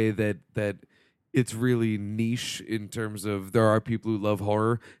of the way that it's really niche in terms of there are people who love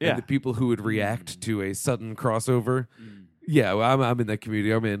horror Yeah. and the people who would react to a sudden crossover. Yeah, well, I'm in that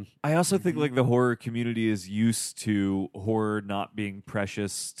community. I'm in. I also think like the horror community is used to horror not being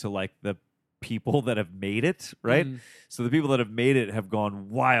precious to like the people that have made it, right? So the people that have made it have gone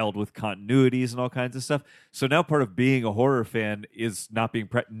wild with continuities and all kinds of stuff. So now part of being a horror fan is not being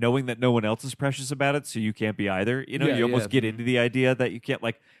knowing that no one else is precious about it, so you can't be either. You know, Yeah, you almost yeah. get into the idea that you can't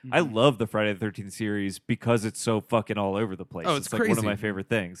like. I love the Friday the 13th series because it's so fucking all over the place. Oh, it's like one of crazy. my favorite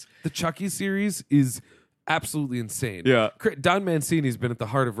things. The Chucky series is absolutely insane. Yeah. Don Mancini's been at the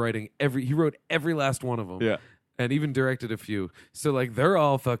heart of writing he wrote every last one of them. Yeah. And even directed a few. So like they're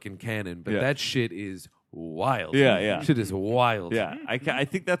all fucking canon, but Yeah. that shit is wild. Yeah, yeah. Shit is wild. Yeah, I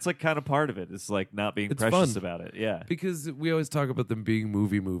think that's like kind of part of it. It's like not being It's precious fun. about it. Yeah. Because we always talk about them being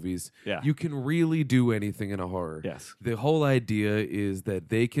movies. Yeah. You can really do anything in a horror. Yes. The whole idea is that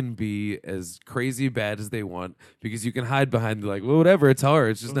they can be as crazy bad as they want because you can hide behind like, well, whatever, it's horror.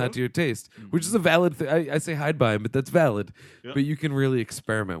 It's just not to your taste, which is a valid thing. I say hide behind, but that's valid. But you can really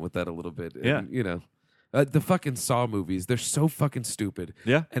experiment with that a little bit. Yeah. And, you know. The fucking Saw movies, they're so fucking stupid.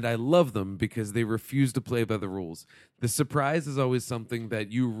 Yeah. And I love them because they refuse to play by the rules. The surprise is always something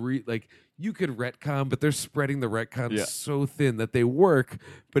that you you could retcon, but they're spreading the retcons Yeah. so thin that they work,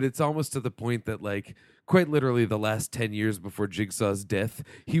 but it's almost to the point that like quite literally the last 10 years before Jigsaw's death,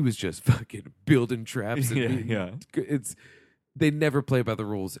 he was just fucking building traps and Yeah, being- yeah. they never play by the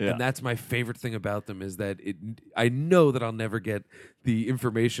rules, Yeah. and that's my favorite thing about them is that I know that I'll never get the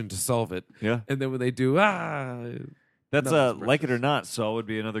information to solve it. Yeah. And then when they do, That's Nothing's like it or precious. not, Saw would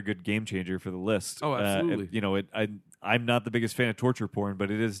be another good game changer for the list. Oh, absolutely. You know, I'm not the biggest fan of torture porn, but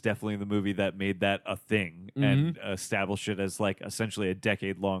it is definitely the movie that made that a thing and established it as like essentially a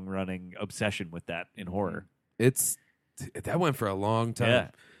decade-long running obsession with that in horror. that went for a long time. Yeah.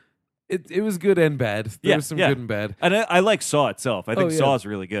 It was good and bad. There was some good and bad. And I like Saw itself. I think yeah. Saw is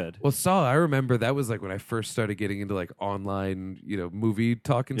really good. Well, Saw, I remember that was like when I first started getting into like online, movie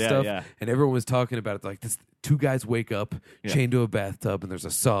talk and Yeah, stuff. yeah. And everyone was talking about it like this: two guys wake up Yeah. chained to a bathtub, and there's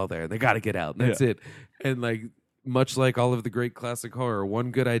a saw there, and they got to get out. And that's it. And like much like all of the great classic horror,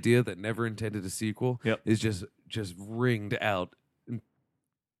 one good idea that never intended a sequel Yep. is just ringed out. And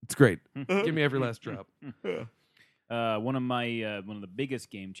it's great. Give me every last drop. One of the biggest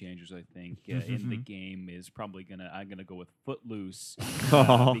game changers, I think, in the game is probably I'm gonna go with Footloose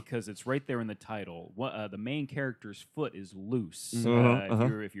because it's right there in the title. The main character's foot is loose.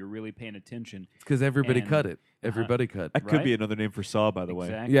 If you're really paying attention, Because everybody And- cut it. Everybody cut. That could Right? be another name for Saw, by the way.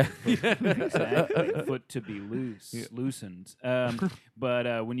 exactly. Yeah. Exactly, foot to be loosened.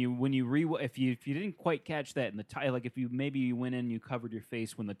 But when you if you didn't quite catch that in the title, like if you went in, and you covered your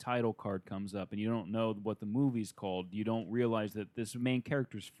face when the title card comes up, and you don't know what the movie's called, you don't realize that this main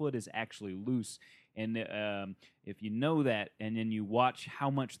character's foot is actually loose. And if you know that, and then you watch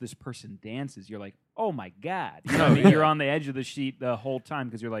how much this person dances, you're like, oh my god! You know what I mean? You're on the edge of the sheet the whole time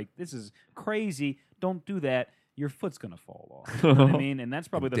because you're like, this is crazy. Don't do that. Your foot's gonna fall off. You know what I mean? And that's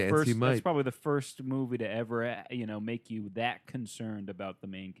probably the Dance first. he might. That's probably the first movie to ever, make you that concerned about the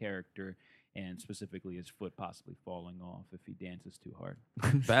main character, and specifically his foot possibly falling off if he dances too hard.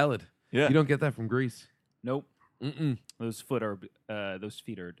 Valid. Yeah. You don't get that from Grease. Nope. Mm-mm. Those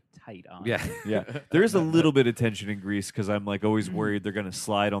feet are tight on. Yeah. Yeah, there is a little bit of tension in Grease because I'm like always worried they're going to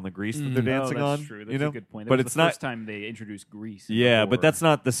slide on the grease that they're dancing that's on. true. That's you know? a good point. That But was it's the not. first time they introduced grease. in Yeah, horror. but that's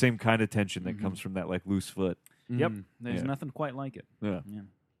not the same kind of tension that comes from that like loose foot. Yep. There's Yeah. nothing quite like it. Yeah. Yeah.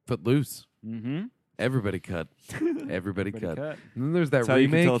 Footloose. Mm-hmm. Everybody cut. Everybody cut. cut. And then there's that That's how you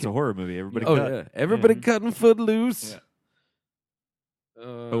remake. can tell it's a horror movie. Everybody oh cut. yeah, everybody Yeah. cutting Footloose. Yeah.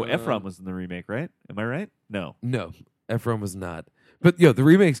 Oh, Ephraim was in the remake, right? Am I right? No. No, Ephraim was not. But the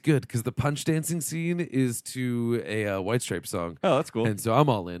remake's good because the punch dancing scene is to a White Stripe song, Oh, that's cool. and so I'm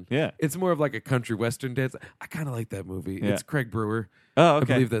all in. Yeah. It's more of like a country western dance. I kind of like that movie. Yeah. It's Craig Brewer. Oh, I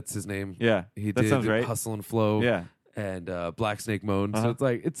okay. believe that's his name. Yeah. He that did sounds right. Hustle and Flow. Yeah. And Black Snake Moan. So Uh-huh. it's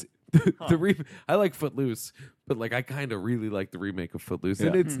like it's I like Footloose, but like I kind of really like the remake of Footloose,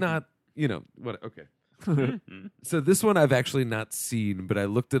 and Yeah. it's not what okay. So this one I've actually not seen, but I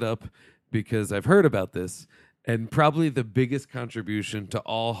looked it up because I've heard about this, and probably the biggest contribution to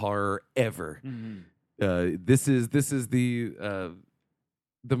all horror ever. This is the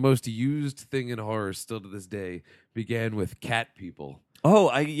most used thing in horror still to this day. Began with Cat People. Oh,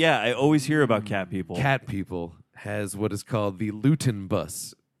 I always hear about cat people. Cat People has what is called the Luton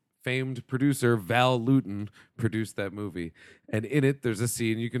Bus. Famed producer Val Luton produced that movie, and in it there's a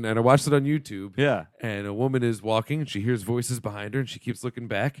scene and I watched it on YouTube. Yeah. And a woman is walking, and she hears voices behind her, and she keeps looking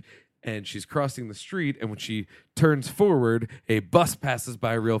back, and she's crossing the street, and when she turns forward, a bus passes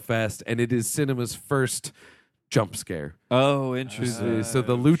by real fast, and it is cinema's first jump scare. Oh, interesting. So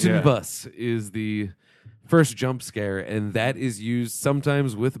the Luton Yeah. Bus is the first jump scare, and that is used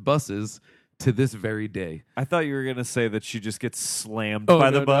sometimes with buses to this very day. I thought you were gonna say that she just gets slammed Oh, by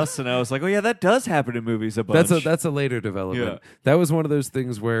no, the bus, and I was like, oh yeah, that does happen in movies a bunch. That's a later development. That was one of those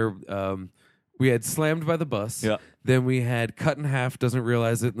things where we had slammed by the bus. Yeah. Then we had cut in half, doesn't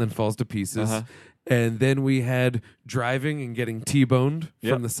realize it, and then falls to pieces. Uh-huh. And then we had driving and getting T-boned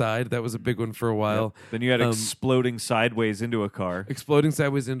Yep. from the side. That was a big one for a while. Then you had Um, exploding sideways into a car. Exploding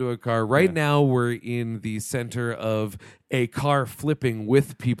sideways into a car. Right Yeah. now, we're in the center of a car flipping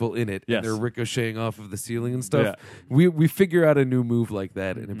with people in it. Yes. And they're ricocheting off of the ceiling and stuff. Yeah. We figure out a new move like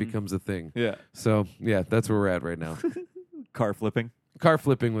that, and it becomes a thing. Yeah, So, yeah, that's where we're at right now. car flipping. Car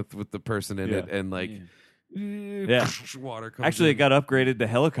flipping with the person in Yeah. it, and like, Yeah. water comes Actually, in. it got upgraded to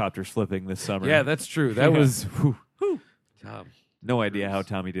helicopters flipping this summer. Yeah, that's true. That Yeah. was whew. Tom, no idea how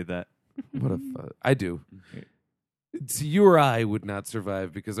Tommy did that. what a I do. See, you or I would not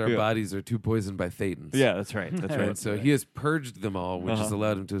survive because our Yeah. bodies are too poisoned by thetans. Yeah, that's right. That's And right. so he has purged them all, which has Uh-huh.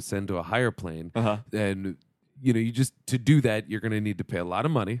 allowed him to ascend to a higher plane. Uh huh. And you just to do that, you're going to need to pay a lot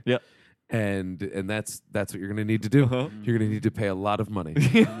of money. Yeah. And that's what you're going to need to do. Uh-huh. You're going to need to pay a lot of money.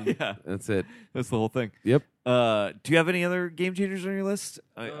 yeah, That's it. that's the whole thing. Yep. Do you have any other game changers on your list?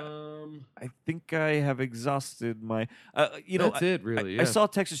 I think I have exhausted my. That's it, really. I Yeah. saw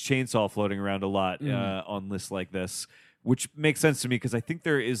Texas Chainsaw floating around a lot on lists like this, which makes sense to me because I think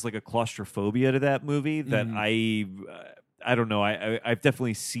there is like a claustrophobia to that movie that I don't know. I've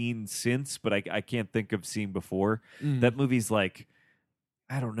definitely seen since, but I can't think of seeing before. That movie's like.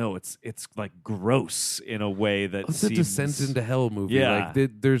 I don't know. It's like gross in a way that It's a seems descent into hell movie. Yeah.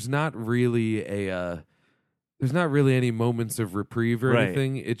 Like there's not really there's not really any moments of reprieve or Right.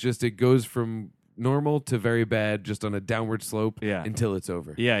 anything. It goes from normal to very bad, just on a downward slope Yeah. until it's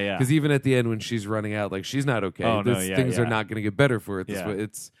over. Yeah, yeah. Because even at the end when she's running out, like she's not okay. Oh, no, This- yeah, things yeah. are not going to get better for her. Yeah.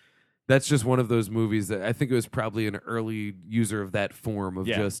 That's just one of those movies that I think it was probably an early user of that form of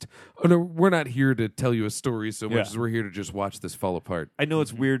Yeah. just, oh no, we're not here to tell you a story so much Yeah. as we're here to just watch this fall apart. I know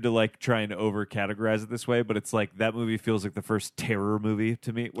it's weird to like try and over categorize it this way, but it's like that movie feels like the first terror movie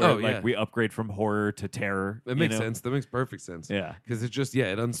to me, where Oh, like yeah. we upgrade from horror to terror. That you makes know? sense. That makes perfect sense. Yeah, Because it just,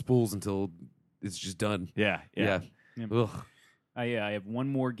 it unspools until it's just done. yeah, yeah. Yeah. Ugh. I have one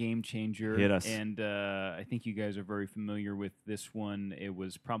more game changer. Hit us. And I think you guys are very familiar with this one. It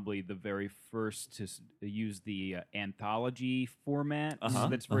was probably the very first to use the anthology format Uh-huh,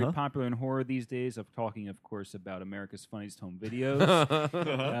 that's very uh-huh. popular in horror these days. I'm talking, of course, about America's Funniest Home Videos,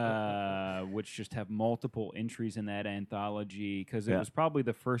 which just have multiple entries in that anthology because it Yeah. was probably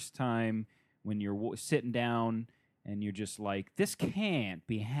the first time when you're sitting down and you're just like, this can't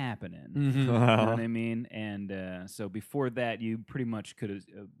be happening. Mhm. You know what I mean? And so before that, you pretty much could have.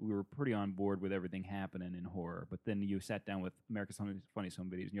 We were pretty on board with everything happening in horror. But then you sat down with America's Funniest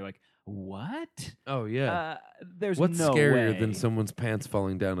Home Videos, and you're like, "What? Oh, yeah. There's What's no scarier way. than someone's pants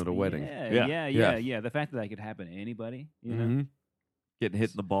falling down at a wedding? Yeah, Yeah. yeah. The fact that that could happen to anybody, you know, Mhm. Getting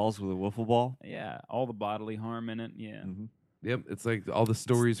hit in the balls with a wiffle ball. yeah, all the bodily harm in it, yeah. Mhm. Yep. It's like all the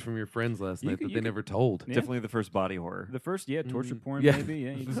stories from your friends last night could- that you they could- never told. Yeah. Definitely the first body horror. The first, torture porn, Yeah. maybe,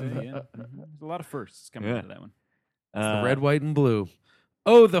 yeah, you could say, yeah. Mhm. There's a lot of firsts coming Yeah. out of that one. The red, white, and blue.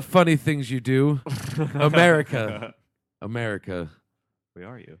 Oh, the funny things you do. America. America. Where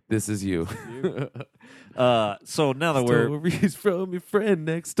are you? This is you. So now that we're Stories from your friend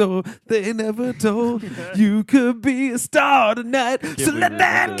next door. They never told you could be a star tonight. So believe let I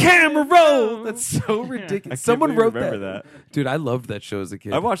that remember camera roll. That's so I ridiculous. can't Someone believe I wrote remember that. Dude, I loved that show as a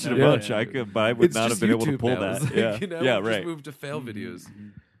kid. I watched it a Yeah. bunch. I could, but I would It's not have just been able to YouTube pull now. that. It's like, Yeah, you know, yeah, we right. Just moved to fail videos.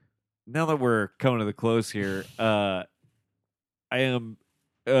 Now that we're coming to the close here, I am.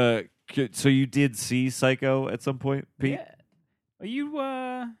 So you did see Psycho at some point, Pete? Yeah. Are you?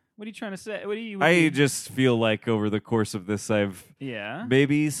 What are you trying to say? What are you? I just feel like over the course of this, I've yeah.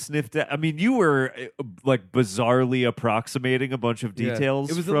 maybe sniffed at. I mean, you were like bizarrely approximating a bunch of Yeah.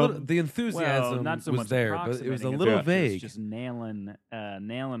 details It was from. a little, the enthusiasm Well, not so was much there, but it was a approximating little much as vague. Just nailing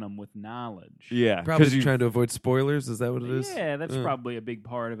them with knowledge. Yeah, Probably because you, trying to avoid spoilers. Is that what it is? Yeah, that's Uh. probably a big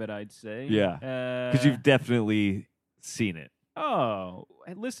part of it. I'd say. Yeah. because you've definitely seen it. Oh,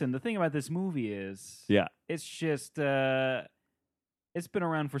 hey, listen. The thing about this movie is, Yeah. it's just it's been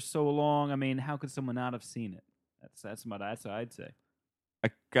around for so long. I mean, how could someone not have seen it? That's what I'd say. I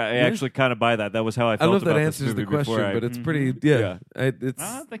actually kind of buy that. That was how I I felt don't know if that about this answers the movie before question, I- but it's Mhm. pretty. Yeah. It's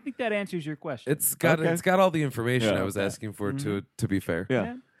I think that answers your question. it's got Okay. it's got all the information Yeah. I was asking for. Mhm. To be fair,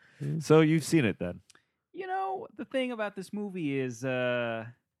 Yeah. So you've seen it then? You know, the thing about this movie is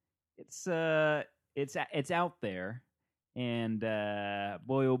it's out there, And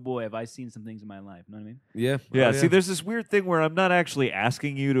boy, oh boy, have I seen some things in my life. Know what I mean? Yeah. Yeah, Oh, see, there's this weird thing where I'm not actually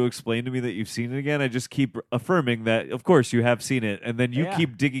asking you to explain to me that you've seen it again. I just keep affirming that, of course, you have seen it, and then you Yeah.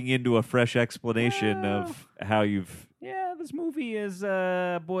 keep digging into a fresh explanation of how you've. Yeah, this movie is,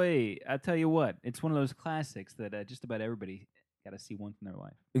 boy, I tell you what, it's one of those classics that just about everybody got to see once in their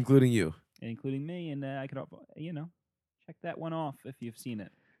life, including you. including me. And I could, check that one off if you've seen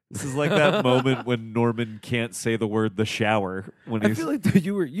it. This is like that moment when Norman can't say the word "the shower" when I he's. feel like that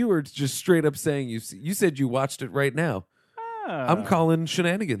you were just straight up saying you said you watched it right now. I'm calling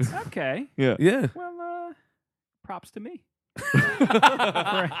shenanigans. Okay. yeah. Yeah. Well, props to me.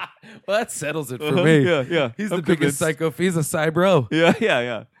 Well, that settles it for me. Yeah. He's I'm the biggest convinced. psycho. He's a cybro.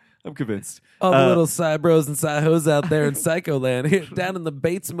 Yeah. I'm convinced. All the little cybros and psychos out there in Psycho Land, here, down in the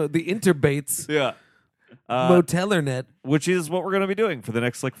Bates, the Interbates Yeah. Motellernet. Which is what we're going to be doing for the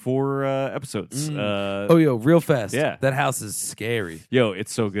next 4 episodes. Oh, yo, real fast. yeah. That house is scary. Yo,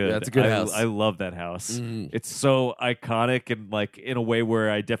 it's so good. Yeah, it's a good house. I love that house. It's so iconic and in a way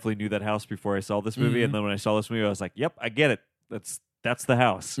where I definitely knew that house before I saw this movie. And then when I saw this movie, I was like, "Yep, I get it. That's the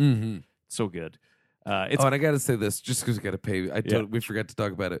house." Mm-hmm. So good. It's And I got to say this, just because we got to pay. We forgot to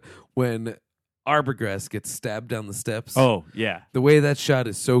talk about it when Arbogast gets stabbed down the steps. oh yeah, The way that shot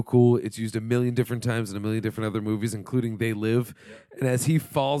is so cool. It's used a million different times in a million different other movies, including They Live. And as he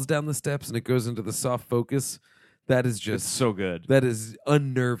falls down the steps and it goes into the soft focus, that is it's just so good. that is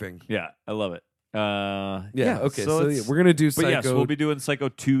unnerving. Yeah, I love it. Yeah. Okay. So, it's- we're gonna do But Psycho. yes, we'll be doing Psycho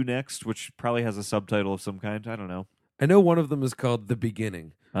 2 next, which probably has a subtitle of some kind. I don't know. I know one of them is called The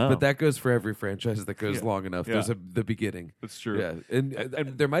Beginning, Oh. but that goes for every franchise that goes Yeah. long enough. Yeah. There's The Beginning. That's true. Yeah, and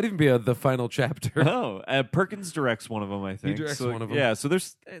there might even be the final chapter. Oh, Perkins directs one of them, I think. directs So, one of them. Yeah, so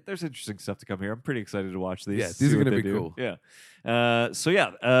there's interesting stuff to come here. I'm pretty excited to watch these. Yeah, these see are what gonna they be do. cool. Yeah.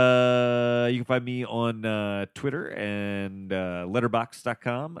 You can find me on Twitter and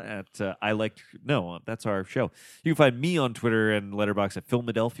letterbox.com at I like that's our show. You can find me on Twitter and Letterbox at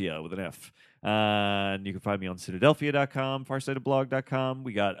Philadelphia with an F. And you can find me on Citadelphia.com, farsightedblog.com.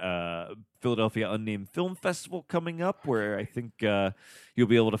 We got Philadelphia Unnamed Film Festival coming up, where I think you'll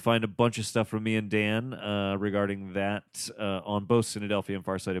be able to find a bunch of stuff from me and Dan regarding that on both Citadelphia and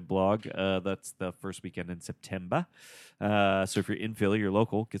Farsighted blog. That's the first weekend in September. So if you're in Philly, you're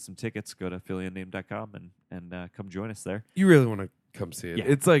local, get some tickets. Go to phillyunnamed.com and come join us there. You really want to come see it.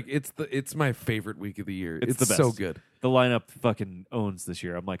 Yeah. It's my favorite week of the year. It's the so best. good. The lineup fucking owns this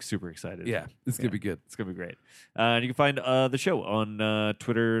year. I'm super excited. Yeah, it's gonna be good. It's going to be great. And you can find the show on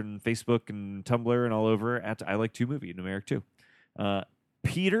Twitter and Facebook and Tumblr and all over at I Like 2 Movie, numeric 2.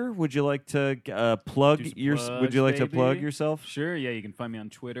 Peter, would you like to plug Do some your? plugs, Would you like to baby. plug yourself? Sure, yeah, you can find me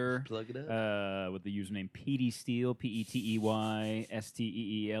on Twitter. Plug it up. With the username PD Steele, PETEYSTEELE,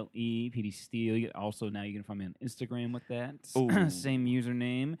 PD Steele. Also, now you can find me on Instagram with that Ooh. same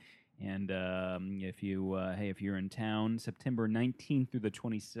username. And if you're in town, September 19th through the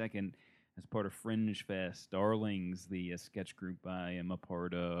 22nd, as part of Fringe Fest, Darlings, the sketch group I am a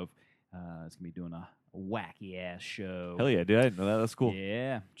part of, is gonna be doing a wacky ass show. Hell yeah, dude! I didn't know that. That's cool.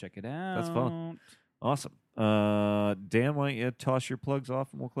 Yeah, check it out. That's fun. Awesome. Dan, why don't you toss your plugs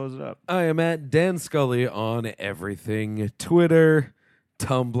off and we'll close it up? I am at Dan Scully on everything: Twitter,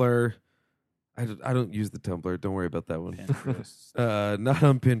 Tumblr. I don't use the Tumblr. Don't worry about that one. Pinterest. Not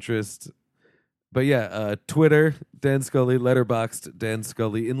on Pinterest. But yeah, Twitter, Dan Scully, Letterboxd, Dan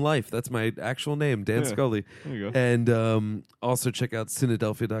Scully in life. That's my actual name, Dan Yeah. Scully. There you go. And also check out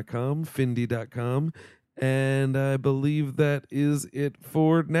Cynadelphia.com, Findy.com. And I believe that is it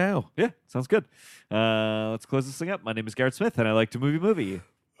for now. Yeah, sounds good. Let's close this thing up. My name is Garrett Smith, and I like to movie.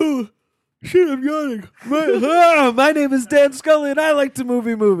 Oh, shit, I'm yawning. My name is Dan Scully, and I like to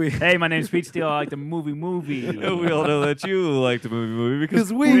movie. Hey, my name's Pete Steele. I like the movie. And we all know that you like to movie because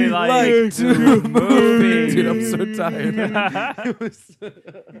Because we like to movie. Dude, I'm so tired.